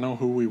we didn't know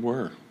who we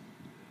were.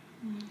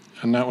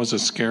 And that was a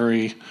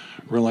scary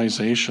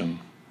realization.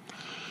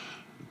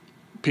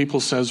 People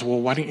says,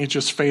 well, why don't you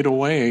just fade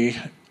away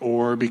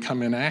or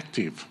become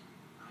inactive?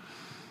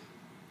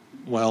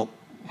 Well,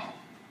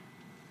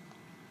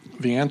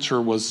 the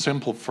answer was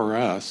simple for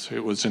us.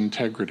 It was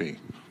integrity.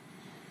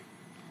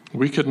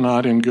 We could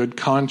not, in good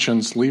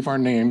conscience, leave our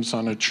names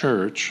on a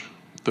church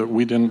that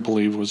we didn't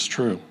believe was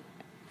true.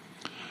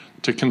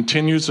 To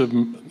continue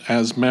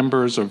as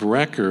members of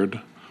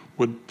record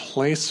would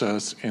place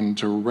us in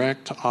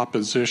direct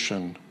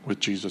opposition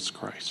with Jesus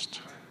Christ.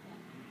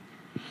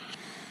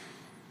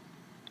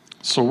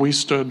 So we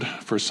stood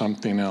for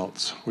something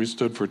else. We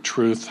stood for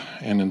truth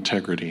and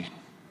integrity.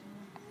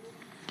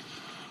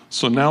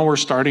 So now we're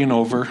starting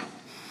over.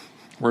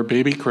 We're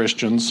baby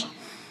Christians,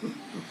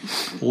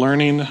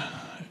 learning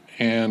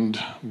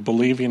and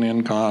believing in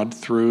God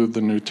through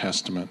the New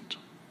Testament.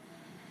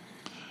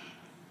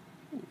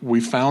 We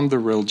found the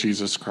real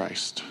Jesus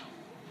Christ.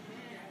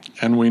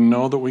 And we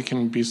know that we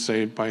can be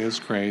saved by his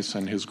grace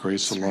and his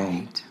grace alone.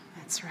 Right.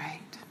 That's right.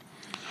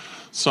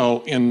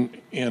 So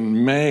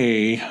in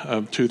May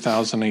of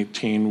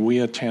 2018, we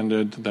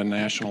attended the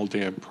National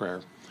Day of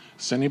Prayer.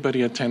 Has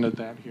anybody attended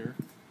that here?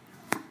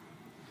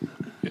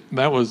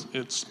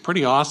 It's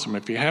pretty awesome.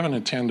 If you haven't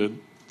attended,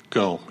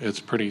 go. It's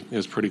pretty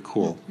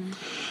cool. Mm-hmm.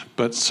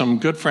 But some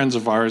good friends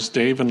of ours,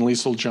 Dave and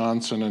Liesl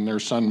Johnson and their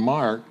son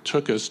Mark,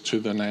 took us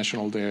to the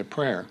National Day of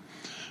Prayer.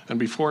 And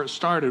before it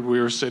started,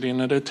 we were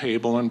sitting at a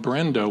table, and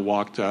Brenda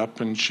walked up,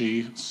 and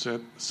she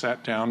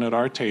sat down at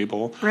our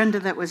table. Brenda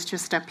that was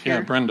just up here.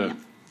 Yeah, Brenda,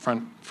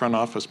 front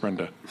office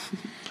Brenda.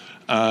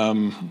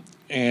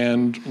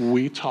 And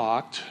we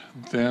talked.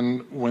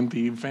 Then when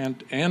the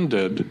event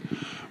ended,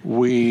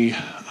 we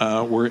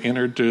were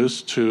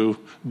introduced to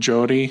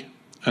Jody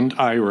and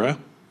Ira.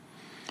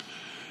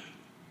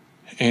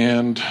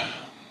 And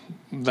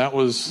that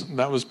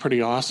was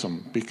pretty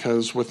awesome,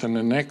 because within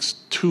the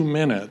next 2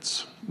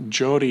 minutes,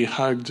 Jody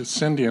hugged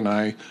Cindy and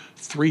I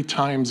 3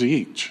 times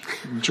each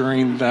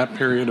during that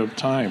period of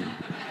time.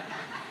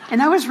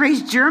 And I was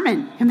raised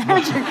German,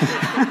 imagine.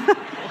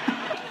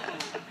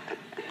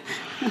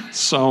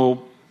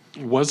 So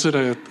was it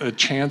a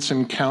chance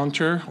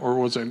encounter, or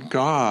was it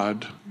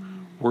God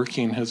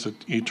working his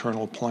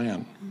eternal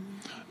plan?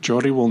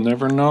 Jody will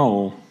never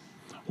know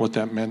what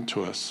that meant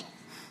to us.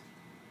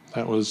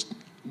 That was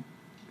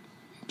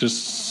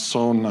just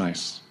so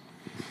nice.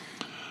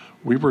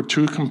 We were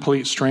 2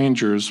 complete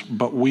strangers,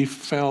 but we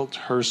felt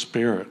her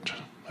spirit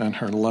and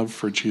her love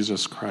for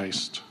Jesus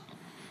Christ.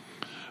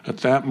 At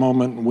that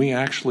moment, we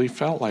actually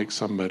felt like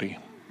somebody,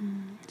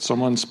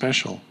 someone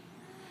special.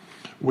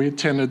 We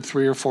attended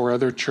 3 or 4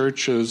 other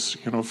churches,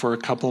 for a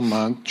couple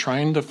months,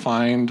 trying to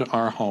find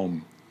our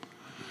home.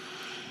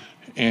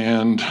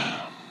 And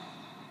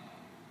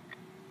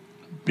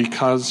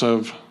because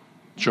of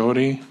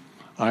Jody,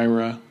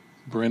 Ira,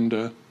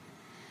 Brenda,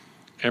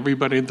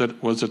 everybody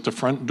that was at the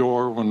front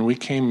door when we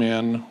came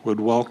in would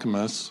welcome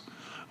us.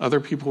 Other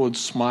people would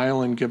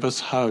smile and give us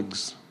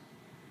hugs.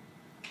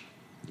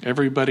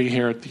 Everybody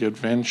here at the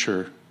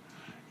Adventure,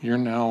 you're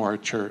now our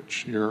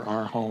church. You're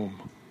our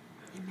home.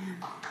 Amen.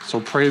 So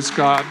praise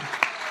God.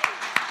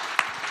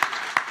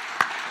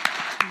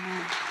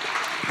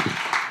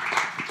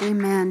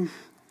 Amen.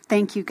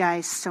 Thank you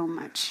guys so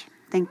much.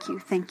 Thank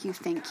you.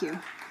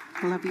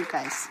 I love you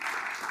guys.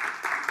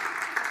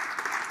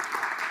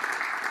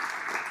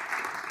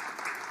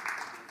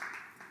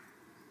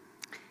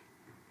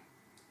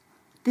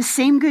 The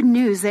same good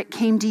news that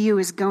came to you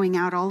is going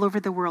out all over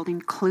the world,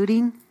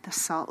 including the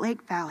Salt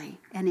Lake Valley,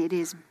 and it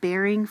is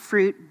bearing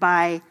fruit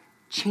by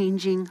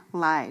changing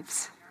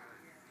lives.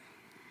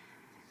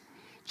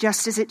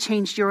 Just as it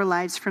changed your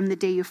lives from the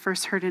day you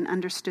first heard and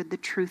understood the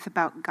truth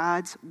about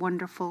God's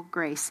wonderful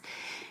grace.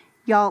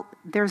 Y'all,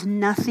 there's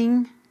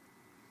nothing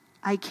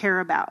I care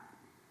about.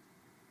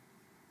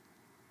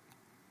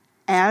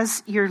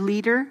 As your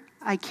leader,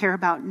 I care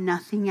about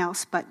nothing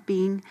else but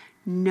being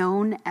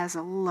known as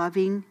a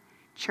loving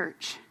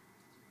church.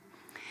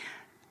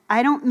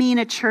 I don't mean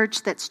a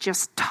church that's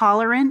just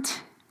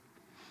tolerant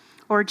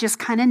or just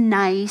kind of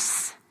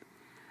nice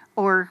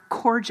or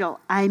cordial.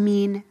 I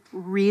mean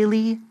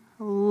really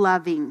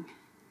loving.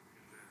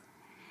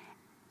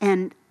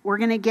 And we're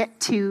going to get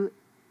to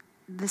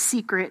the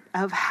secret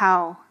of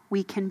how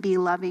we can be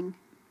loving,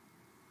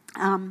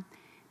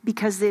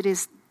 because it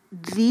is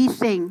the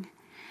thing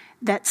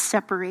that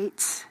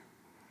separates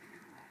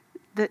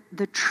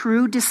the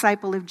true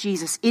disciple of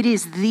Jesus. It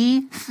is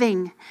the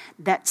thing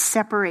that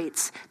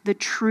separates the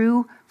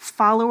true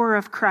follower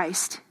of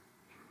Christ.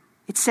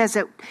 It says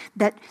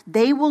that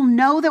they will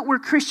know that we're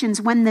Christians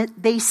when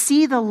they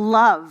see the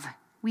love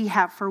we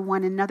have for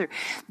one another.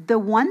 The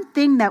one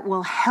thing that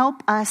will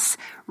help us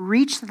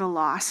reach the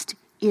lost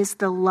is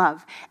the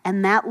love.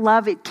 And that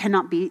love, it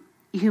cannot be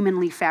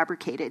humanly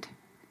fabricated.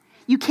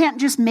 You can't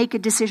just make a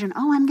decision,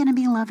 I'm going to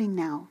be loving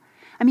now.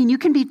 I mean, you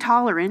can be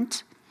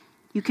tolerant.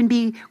 You can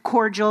be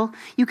cordial.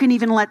 You can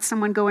even let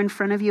someone go in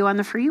front of you on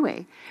the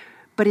freeway.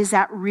 But is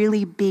that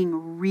really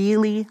being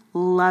really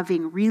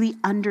loving, really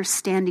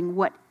understanding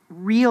what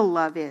real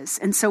love is?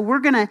 And so we're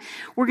gonna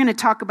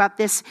talk about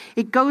this.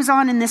 It goes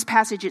on in this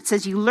passage. It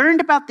says, you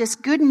learned about this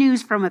good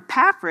news from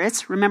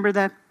Epaphras. Remember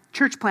the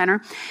church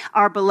planner,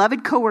 our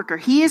beloved coworker.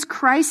 He is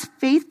Christ's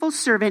faithful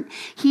servant.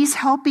 He's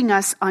helping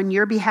us on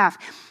your behalf.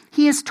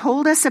 He has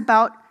told us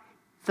about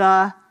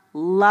the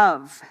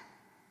love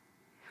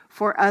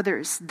for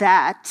others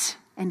that,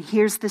 and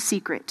here's the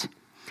secret,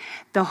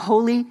 the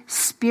Holy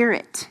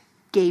Spirit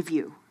gave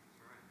you.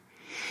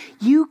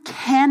 You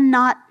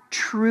cannot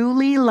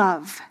truly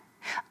love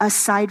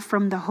aside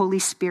from the Holy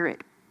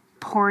Spirit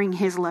pouring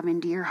his love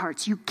into your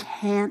hearts. You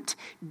can't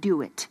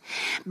do it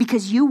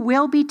because you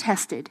will be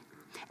tested.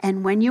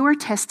 And when you are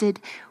tested,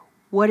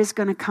 what is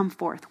going to come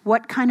forth?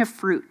 What kind of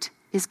fruit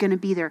is going to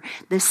be there?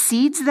 The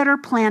seeds that are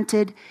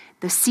planted,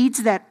 the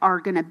seeds that are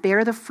going to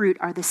bear the fruit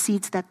are the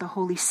seeds that the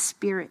Holy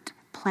Spirit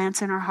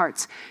plants in our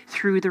hearts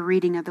through the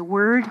reading of the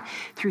Word,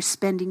 through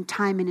spending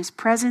time in his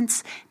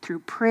presence, through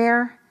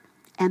prayer,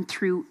 and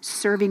through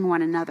serving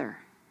one another.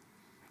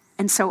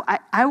 And so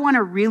I want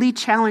to really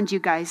challenge you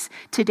guys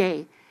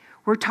today.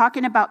 We're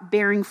talking about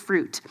bearing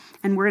fruit,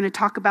 and we're going to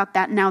talk about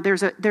that now.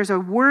 There's a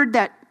word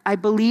that I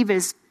believe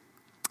is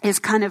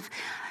kind of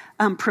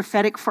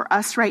prophetic for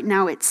us right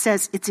now. It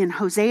says, it's in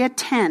Hosea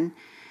 10,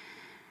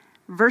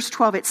 verse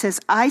 12. It says,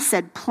 I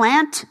said,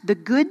 plant the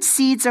good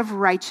seeds of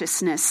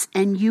righteousness,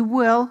 and you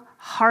will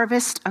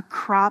harvest a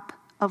crop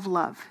of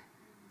love.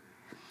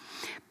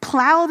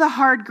 Plow the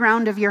hard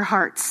ground of your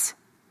hearts,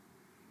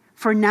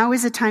 for now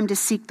is a time to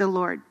seek the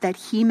Lord, that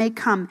he may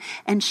come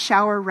and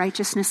shower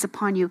righteousness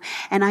upon you.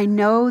 And I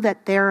know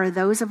that there are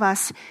those of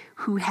us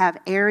who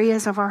have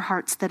areas of our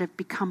hearts that have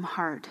become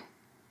hard.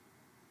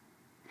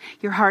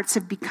 Your hearts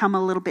have become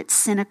a little bit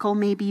cynical.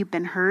 Maybe you've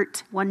been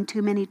hurt one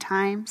too many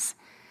times.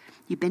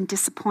 You've been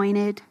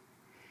disappointed.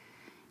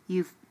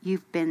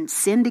 You've been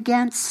sinned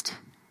against.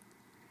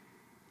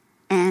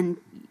 And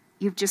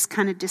you've just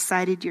kind of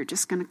decided you're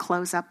just going to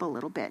close up a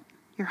little bit.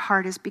 Your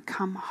heart has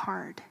become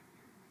hard.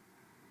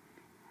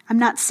 I'm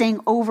not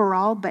saying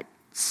overall, but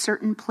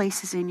certain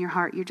places in your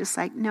heart, you're just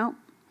like, no.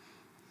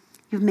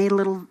 You've made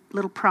little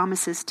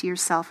promises to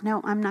yourself.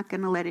 No, I'm not going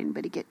to let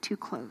anybody get too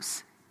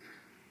close.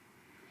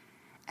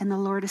 And the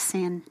Lord is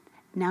saying,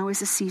 now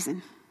is a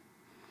season.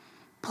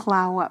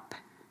 Plow up.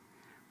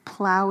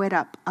 Plow it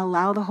up.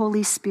 Allow the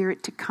Holy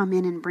Spirit to come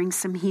in and bring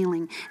some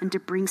healing and to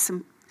bring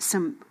some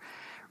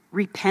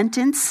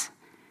repentance.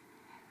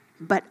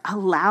 But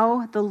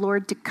allow the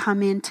Lord to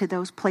come into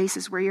those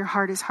places where your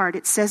heart is hard.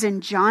 It says in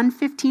John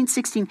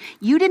 15:16,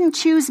 you didn't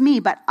choose me,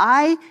 but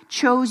I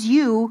chose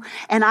you,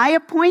 and I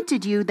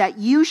appointed you that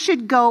you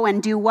should go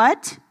and do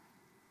what?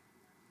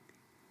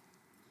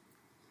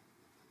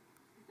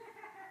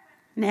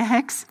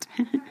 Next.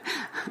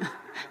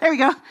 There we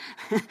go.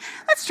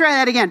 Let's try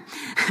that again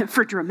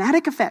for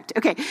dramatic effect.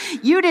 Okay.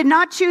 You did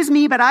not choose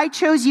me, but I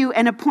chose you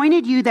and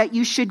appointed you that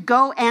you should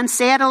go and,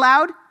 say it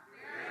aloud,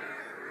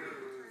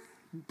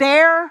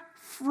 bear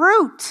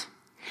fruit.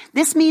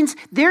 This means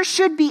there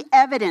should be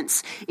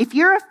evidence. If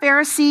you're a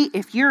Pharisee,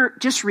 if you're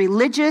just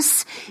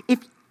religious,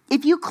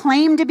 if you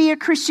claim to be a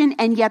Christian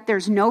and yet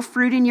there's no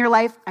fruit in your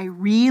life, I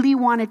really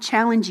want to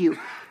challenge you.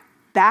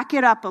 Back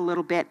it up a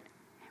little bit.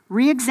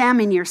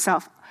 Re-examine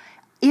yourself.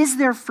 Is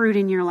there fruit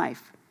in your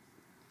life?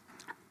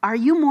 Are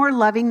you more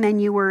loving than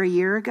you were a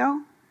year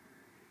ago?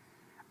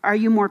 Are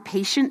you more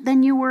patient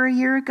than you were a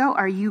year ago?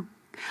 Are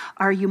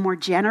you more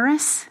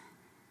generous?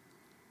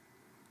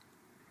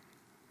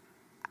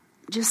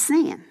 Just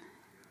saying.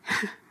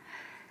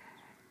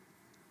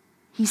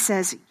 He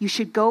says you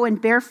should go and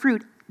bear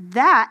fruit,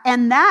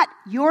 that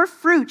your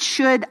fruit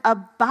should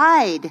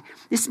abide.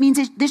 This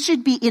means this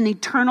should be an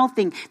eternal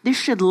thing. This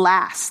should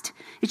last.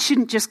 It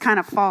shouldn't just kind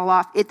of fall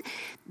off.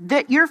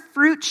 That your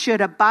fruit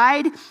should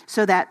abide,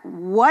 so that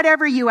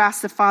whatever you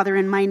ask the Father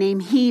in my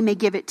name, he may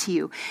give it to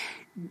you.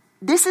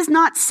 This is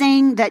not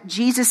saying that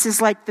Jesus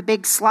is like the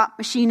big slot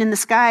machine in the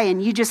sky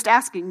and you just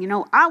asking,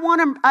 I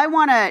want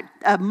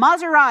a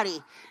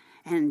Maserati.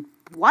 And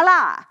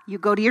voila, you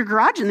go to your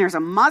garage and there's a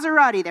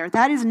Maserati there.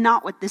 That is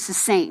not what this is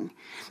saying.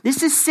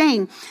 This is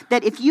saying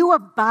that if you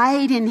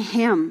abide in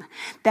him,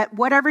 that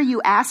whatever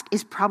you ask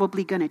is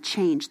probably going to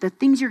change. The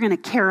things you're going to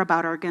care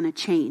about are going to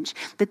change.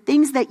 The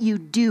things that you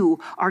do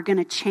are going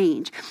to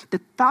change. The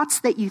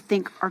thoughts that you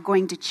think are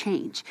going to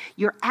change.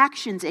 Your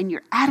actions and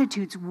your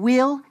attitudes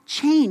will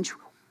change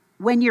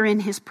when you're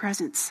in his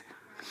presence.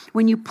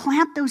 When you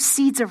plant those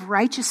seeds of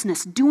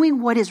righteousness,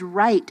 doing what is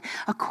right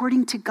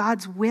according to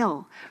God's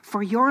will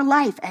for your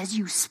life as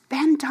you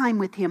spend time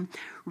with him,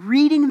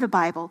 reading the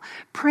Bible,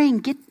 praying,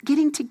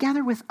 getting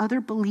together with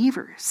other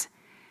believers.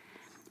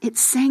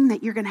 It's saying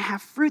that you're going to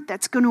have fruit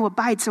that's going to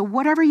abide. So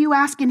whatever you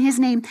ask in his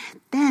name,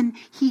 then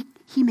he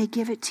may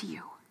give it to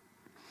you.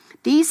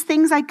 These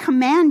things I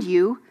command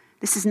you,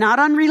 this is not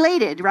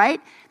unrelated, right?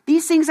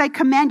 These things I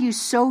command you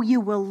so you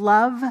will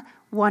love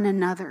one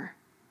another.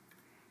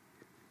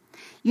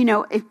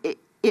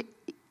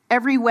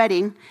 Every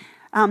wedding,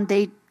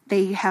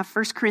 they have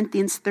 1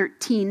 Corinthians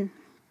 13.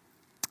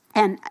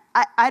 And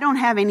I don't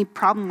have any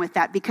problem with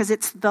that because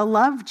it's the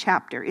love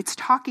chapter. It's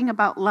talking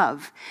about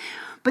love.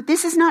 But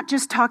this is not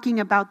just talking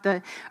about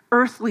the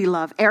earthly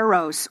love,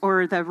 eros,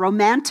 or the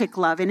romantic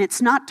love. And it's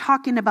not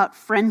talking about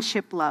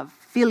friendship love,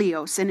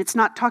 philios. And it's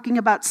not talking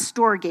about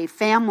storge,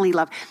 family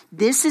love.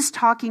 This is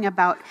talking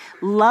about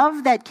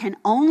love that can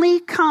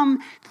only come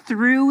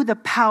through the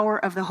power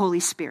of the Holy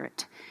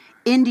Spirit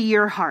into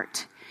your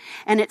heart.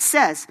 And it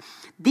says,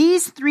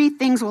 these three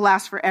things will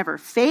last forever: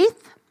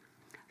 faith,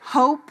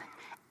 hope,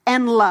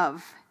 and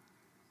love.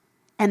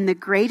 And the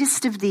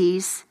greatest of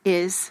these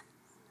is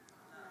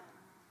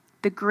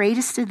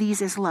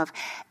love.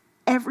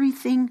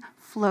 Everything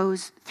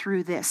flows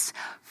through this.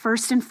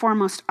 First and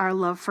foremost, our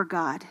love for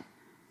God.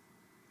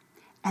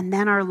 And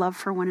then our love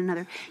for one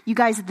another. You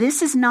guys,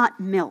 this is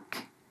not milk.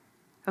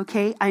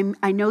 Okay,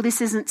 I know this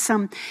isn't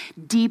some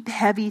deep,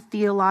 heavy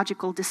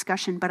theological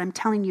discussion, but I'm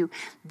telling you,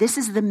 this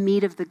is the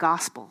meat of the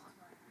gospel.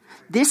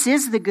 This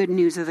is the good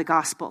news of the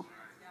gospel.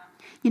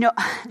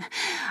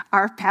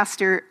 Our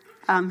pastor,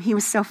 he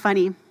was so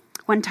funny.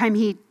 One time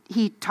he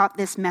he taught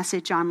this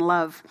message on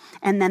love.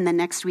 And then the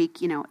next week,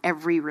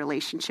 every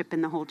relationship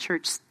in the whole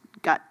church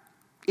got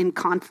in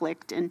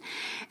conflict. And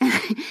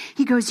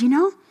he goes,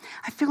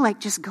 I feel like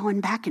just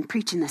going back and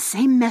preaching the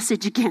same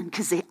message again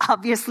because they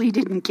obviously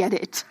didn't get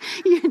it.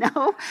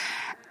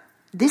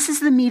 This is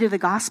the meat of the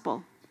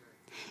gospel.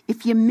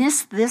 If you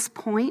miss this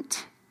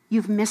point,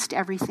 you've missed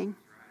everything.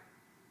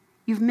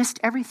 You've missed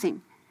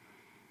everything.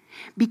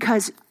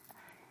 Because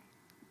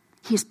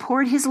he has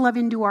poured his love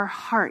into our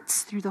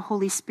hearts through the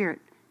Holy Spirit,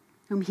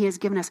 whom he has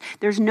given us.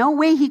 There's no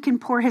way he can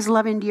pour his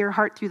love into your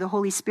heart through the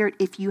Holy Spirit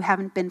if you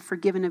haven't been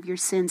forgiven of your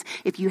sins,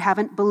 if you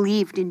haven't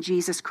believed in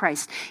Jesus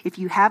Christ, if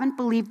you haven't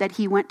believed that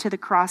he went to the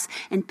cross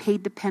and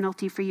paid the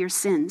penalty for your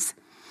sins.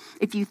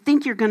 If you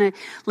think you're going to,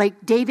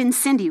 like Dave and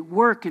Cindy,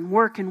 work and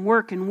work and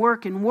work and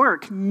work and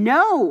work.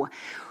 No,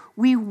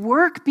 we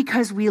work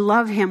because we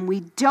love him. We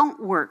don't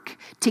work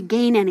to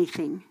gain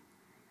anything.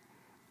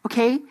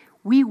 Okay?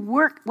 We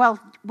work, well,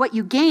 what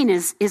you gain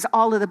is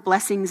all of the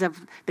blessings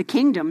of the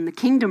kingdom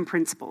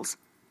principles.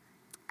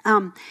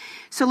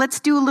 So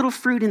let's do a little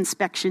fruit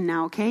inspection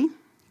now, okay? You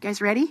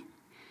guys ready?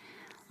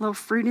 A little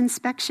fruit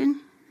inspection.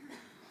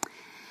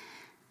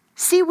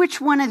 See which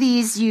one of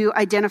these you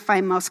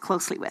identify most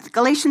closely with.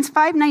 Galatians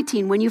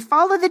 5:19, when you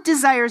follow the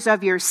desires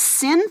of your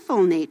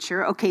sinful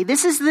nature, okay,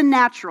 this is the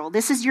natural,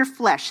 this is your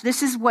flesh,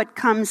 this is what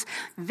comes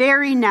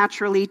very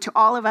naturally to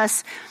all of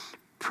us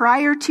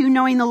prior to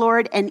knowing the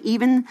Lord and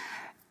even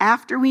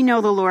after we know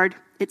the Lord.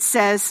 It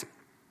says,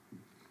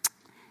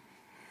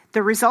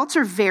 the results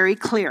are very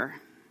clear.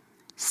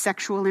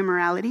 Sexual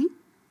immorality,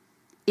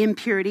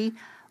 impurity,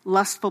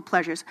 lustful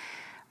pleasures.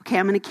 Okay,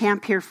 I'm going to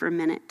camp here for a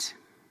minute.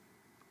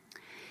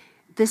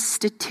 The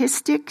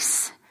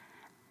statistics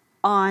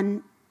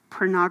on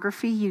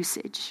pornography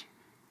usage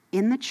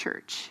in the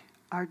church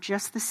are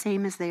just the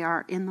same as they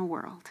are in the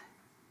world.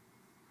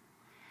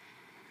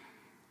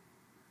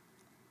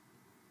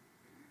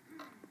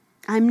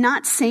 I'm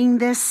not saying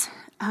this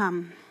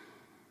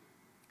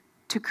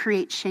to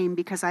create shame,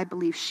 because I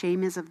believe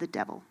shame is of the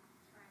devil.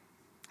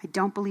 I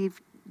don't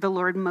believe the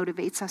Lord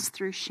motivates us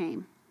through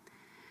shame.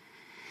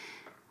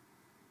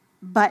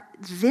 But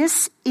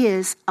this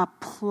is a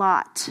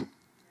plot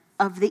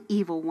of the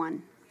evil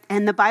one.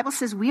 And the Bible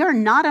says we are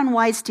not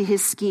unwise to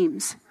his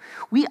schemes.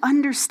 We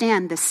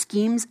understand the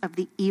schemes of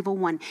the evil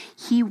one.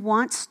 He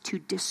wants to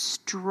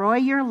destroy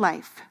your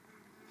life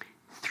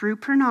through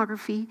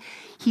pornography.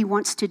 He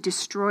wants to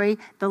destroy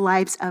the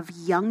lives of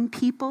young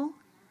people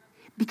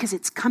because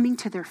it's coming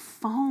to their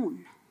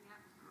phone.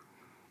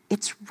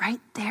 It's right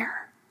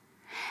there.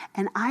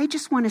 And I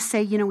just want to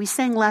say, we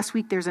sang last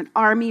week, there's an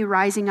army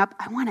rising up.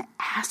 I want to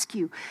ask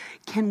you,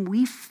 can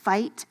we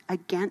fight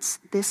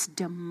against this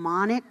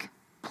demonic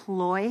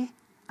ploy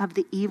of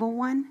the evil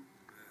one?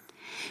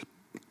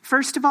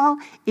 First of all,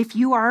 if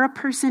you are a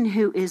person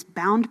who is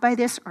bound by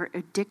this or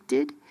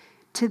addicted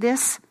to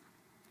this,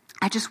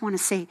 I just want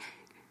to say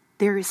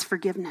there is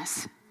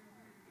forgiveness.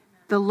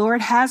 The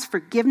Lord has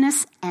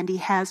forgiveness and he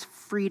has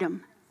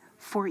freedom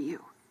for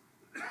you.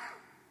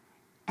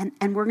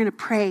 And we're going to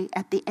pray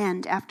at the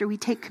end. After we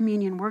take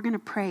communion, we're going to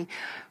pray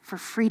for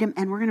freedom,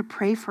 and we're going to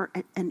pray for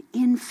an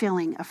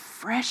infilling, a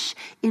fresh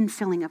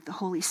infilling of the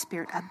Holy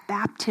Spirit, a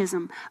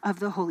baptism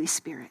of the Holy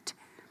Spirit.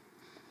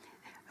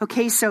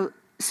 Okay, so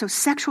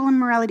sexual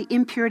immorality,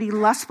 impurity,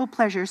 lustful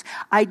pleasures,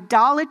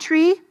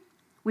 idolatry,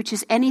 which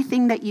is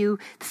anything that you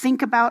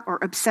think about or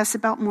obsess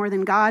about more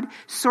than God,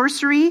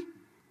 sorcery,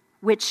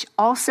 which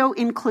also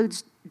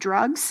includes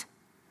drugs,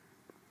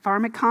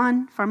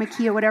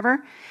 pharmakia,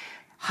 whatever,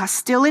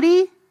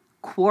 hostility,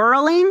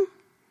 quarreling,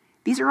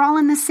 these are all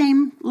in the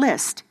same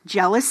list.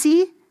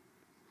 Jealousy,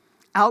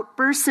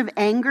 outbursts of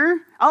anger.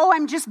 Oh,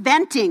 I'm just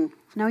venting.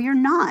 No, you're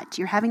not.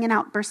 You're having an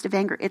outburst of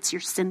anger. It's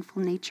your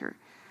sinful nature.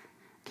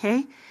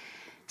 Okay?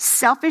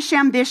 Selfish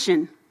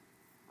ambition.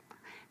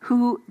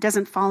 Who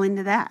doesn't fall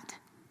into that?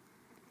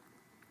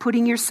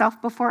 Putting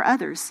yourself before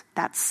others.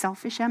 That's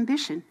selfish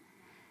ambition.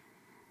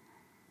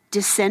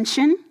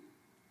 Dissension.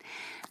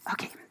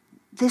 Okay,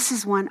 this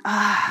is one.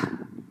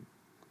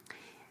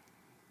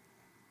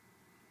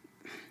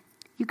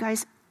 You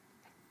guys,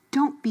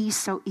 don't be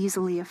so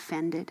easily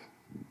offended.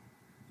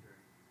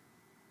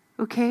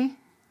 Okay?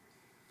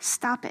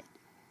 Stop it.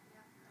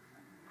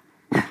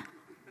 Should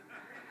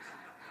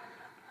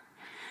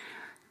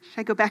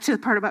I go back to the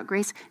part about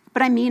grace?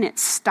 But I mean it.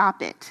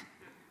 Stop it.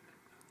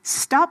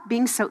 Stop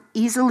being so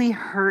easily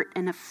hurt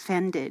and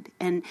offended.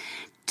 And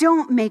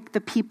don't make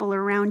the people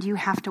around you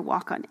have to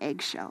walk on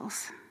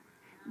eggshells.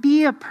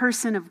 Be a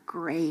person of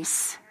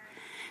grace.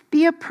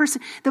 Be a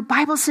person. The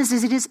Bible says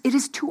it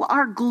is to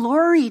our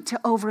glory to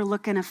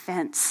overlook an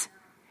offense.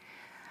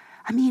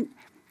 I mean,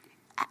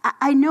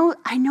 I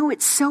know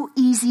it's so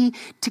easy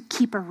to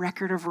keep a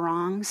record of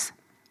wrongs.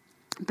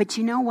 But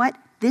you know what?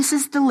 This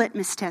is the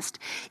litmus test.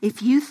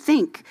 If you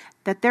think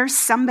that there's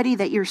somebody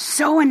that you're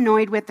so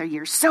annoyed with or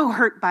you're so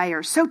hurt by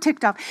or so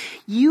ticked off,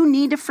 you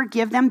need to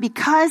forgive them,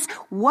 because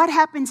what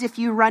happens if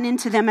you run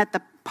into them at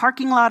the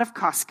parking lot of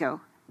Costco?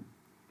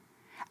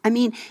 I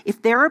mean,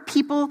 if there are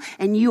people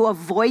and you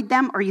avoid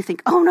them or you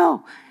think, oh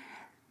no,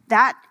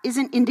 that is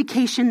an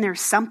indication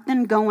there's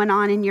something going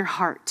on in your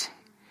heart.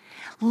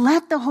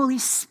 Let the Holy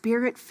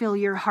Spirit fill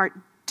your heart.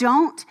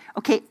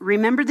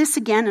 Remember this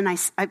again, and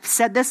I've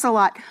said this a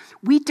lot.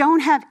 We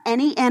don't have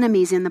any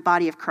enemies in the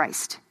body of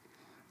Christ.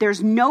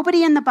 There's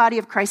nobody in the body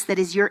of Christ that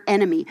is your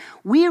enemy.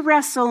 We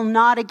wrestle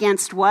not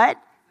against what?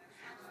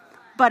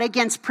 But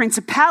against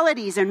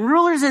principalities and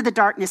rulers of the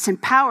darkness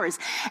and powers.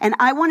 And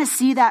I want to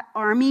see that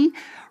army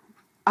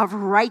of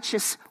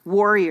righteous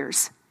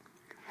warriors,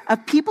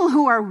 of people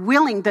who are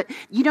willing. That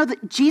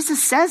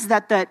Jesus says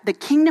that the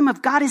kingdom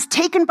of God is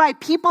taken by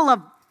people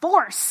of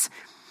force.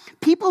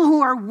 People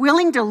who are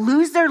willing to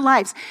lose their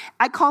lives.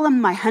 I call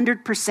them my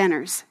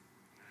 100%ers.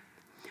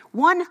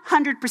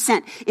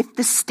 100%. If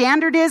the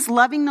standard is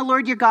loving the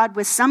Lord your God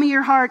with some of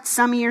your heart,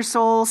 some of your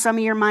soul, some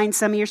of your mind,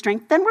 some of your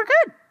strength, then we're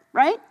good,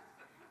 right?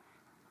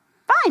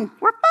 Fine.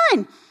 We're fine.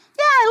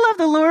 Yeah, I love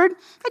the Lord.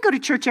 I go to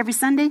church every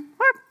Sunday,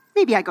 or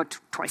maybe I go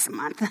twice a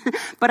month,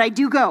 but I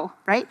do go,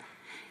 right?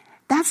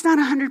 That's not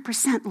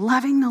 100%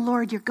 loving the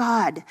Lord your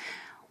God.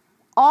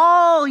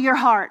 All your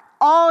heart,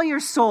 all your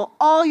soul,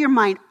 all your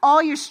mind,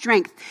 all your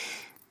strength.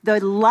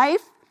 The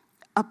life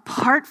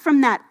apart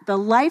from that, the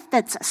life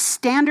that's a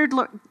standard,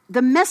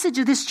 the message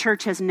of this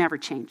church has never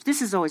changed. This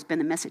has always been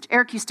the message.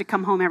 Eric used to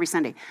come home every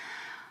Sunday.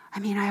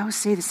 I always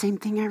say the same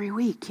thing every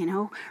week,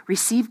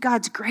 receive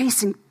God's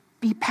grace and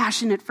be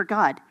passionate for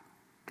God.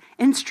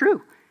 And it's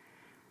true.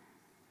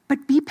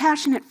 But be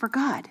passionate for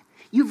God.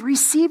 You've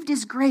received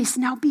his grace.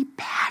 Now be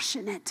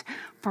passionate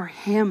for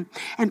him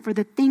and for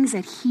the things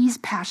that he's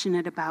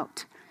passionate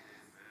about.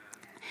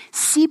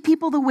 See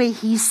people the way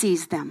he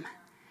sees them.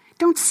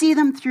 Don't see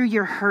them through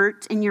your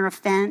hurt and your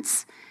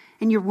offense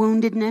and your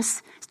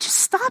woundedness. Just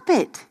stop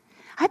it.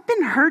 I've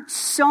been hurt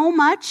so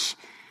much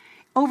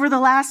over the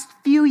last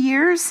few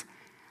years.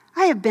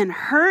 I have been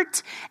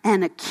hurt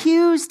and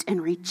accused and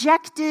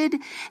rejected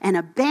and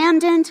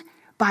abandoned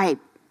by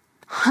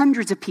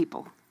hundreds of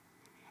people.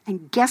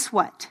 And guess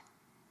what?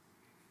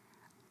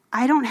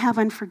 I don't have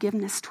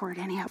unforgiveness toward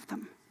any of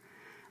them.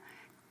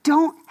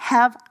 Don't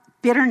have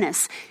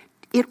bitterness.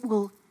 It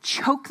will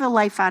choke the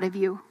life out of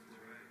you.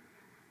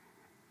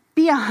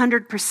 Be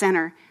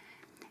 100%er.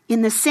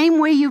 In the same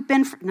way you've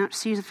been... No,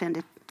 she's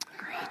offended.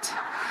 Great.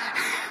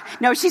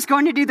 No, she's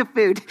going to do the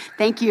food.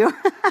 Thank you.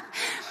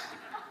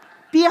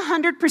 Be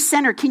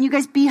 100%er. Can you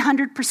guys be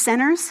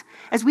 100%ers?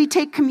 As we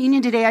take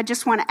communion today, I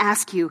just want to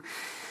ask you,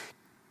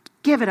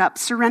 give it up,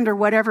 surrender,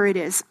 whatever it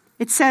is.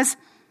 It says,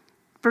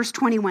 verse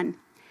 21,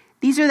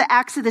 these are the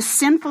acts of the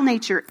sinful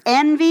nature.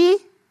 Envy,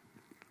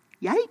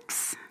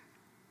 yikes,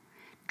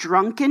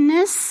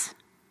 drunkenness,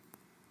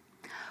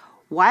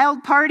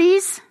 wild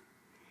parties,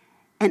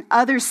 and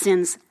other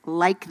sins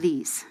like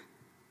these.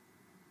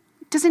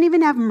 It doesn't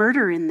even have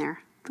murder in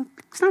there.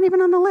 It's not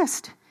even on the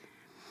list.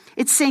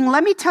 It's saying,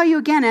 let me tell you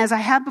again, as I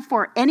have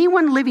before,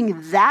 anyone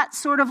living that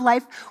sort of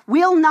life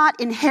will not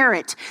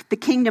inherit the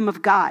kingdom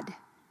of God.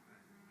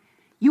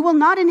 You will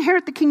not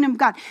inherit the kingdom of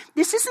God.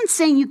 This isn't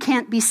saying you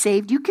can't be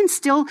saved. You can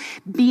still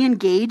be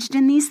engaged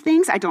in these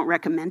things. I don't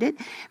recommend it.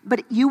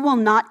 But you will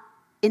not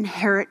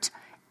inherit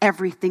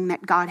everything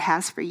that God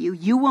has for you.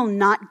 You will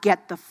not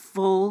get the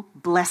full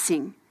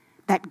blessing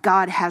that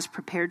God has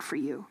prepared for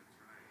you.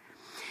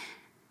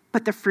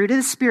 But the fruit of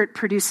the Spirit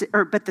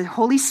but the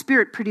Holy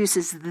Spirit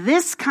produces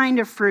this kind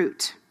of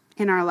fruit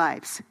in our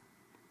lives.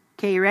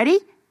 Okay, you ready?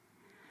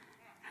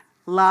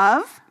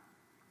 Love.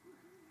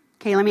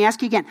 Okay, let me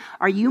ask you again.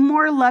 Are you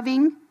more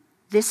loving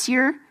this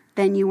year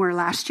than you were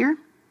last year?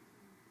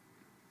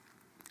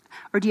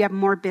 Or do you have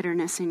more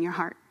bitterness in your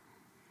heart?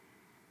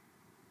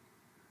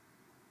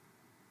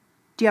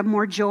 Do you have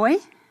more joy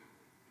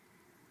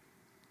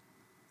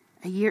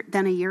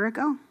than a year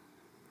ago?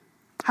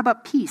 How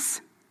about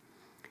peace?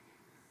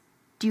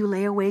 Do you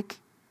lay awake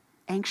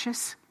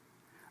anxious?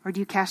 Or do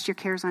you cast your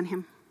cares on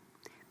him?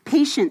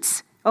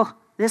 Patience. Oh,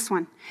 this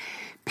one.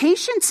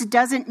 Patience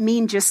doesn't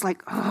mean just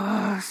like,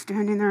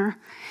 standing there.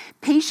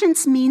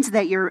 Patience means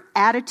that your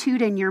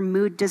attitude and your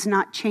mood does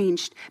not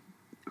change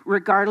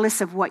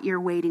regardless of what you're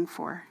waiting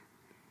for.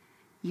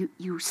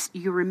 You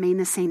remain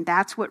the same.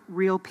 That's what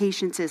real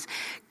patience is.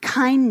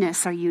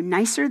 Kindness. Are you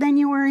nicer than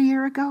you were a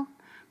year ago?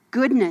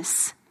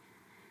 Goodness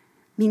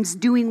means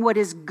doing what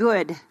is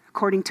good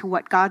according to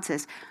what God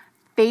says.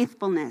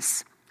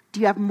 Faithfulness. Do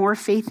you have more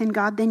faith in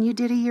God than you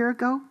did a year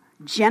ago?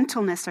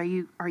 Gentleness. Are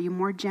you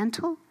more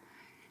gentle?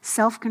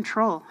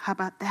 Self-control. How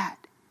about that?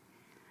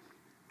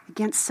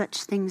 Against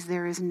such things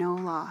there is no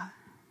law.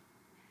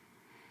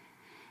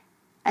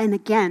 And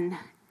again,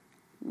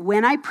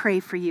 when I pray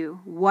for you,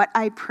 what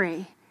I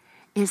pray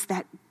is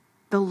that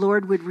the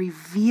Lord would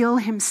reveal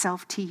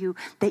himself to you,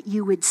 that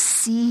you would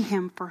see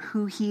him for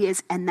who he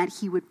is, and that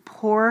he would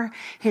pour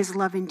his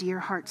love into your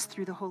hearts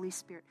through the Holy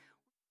Spirit.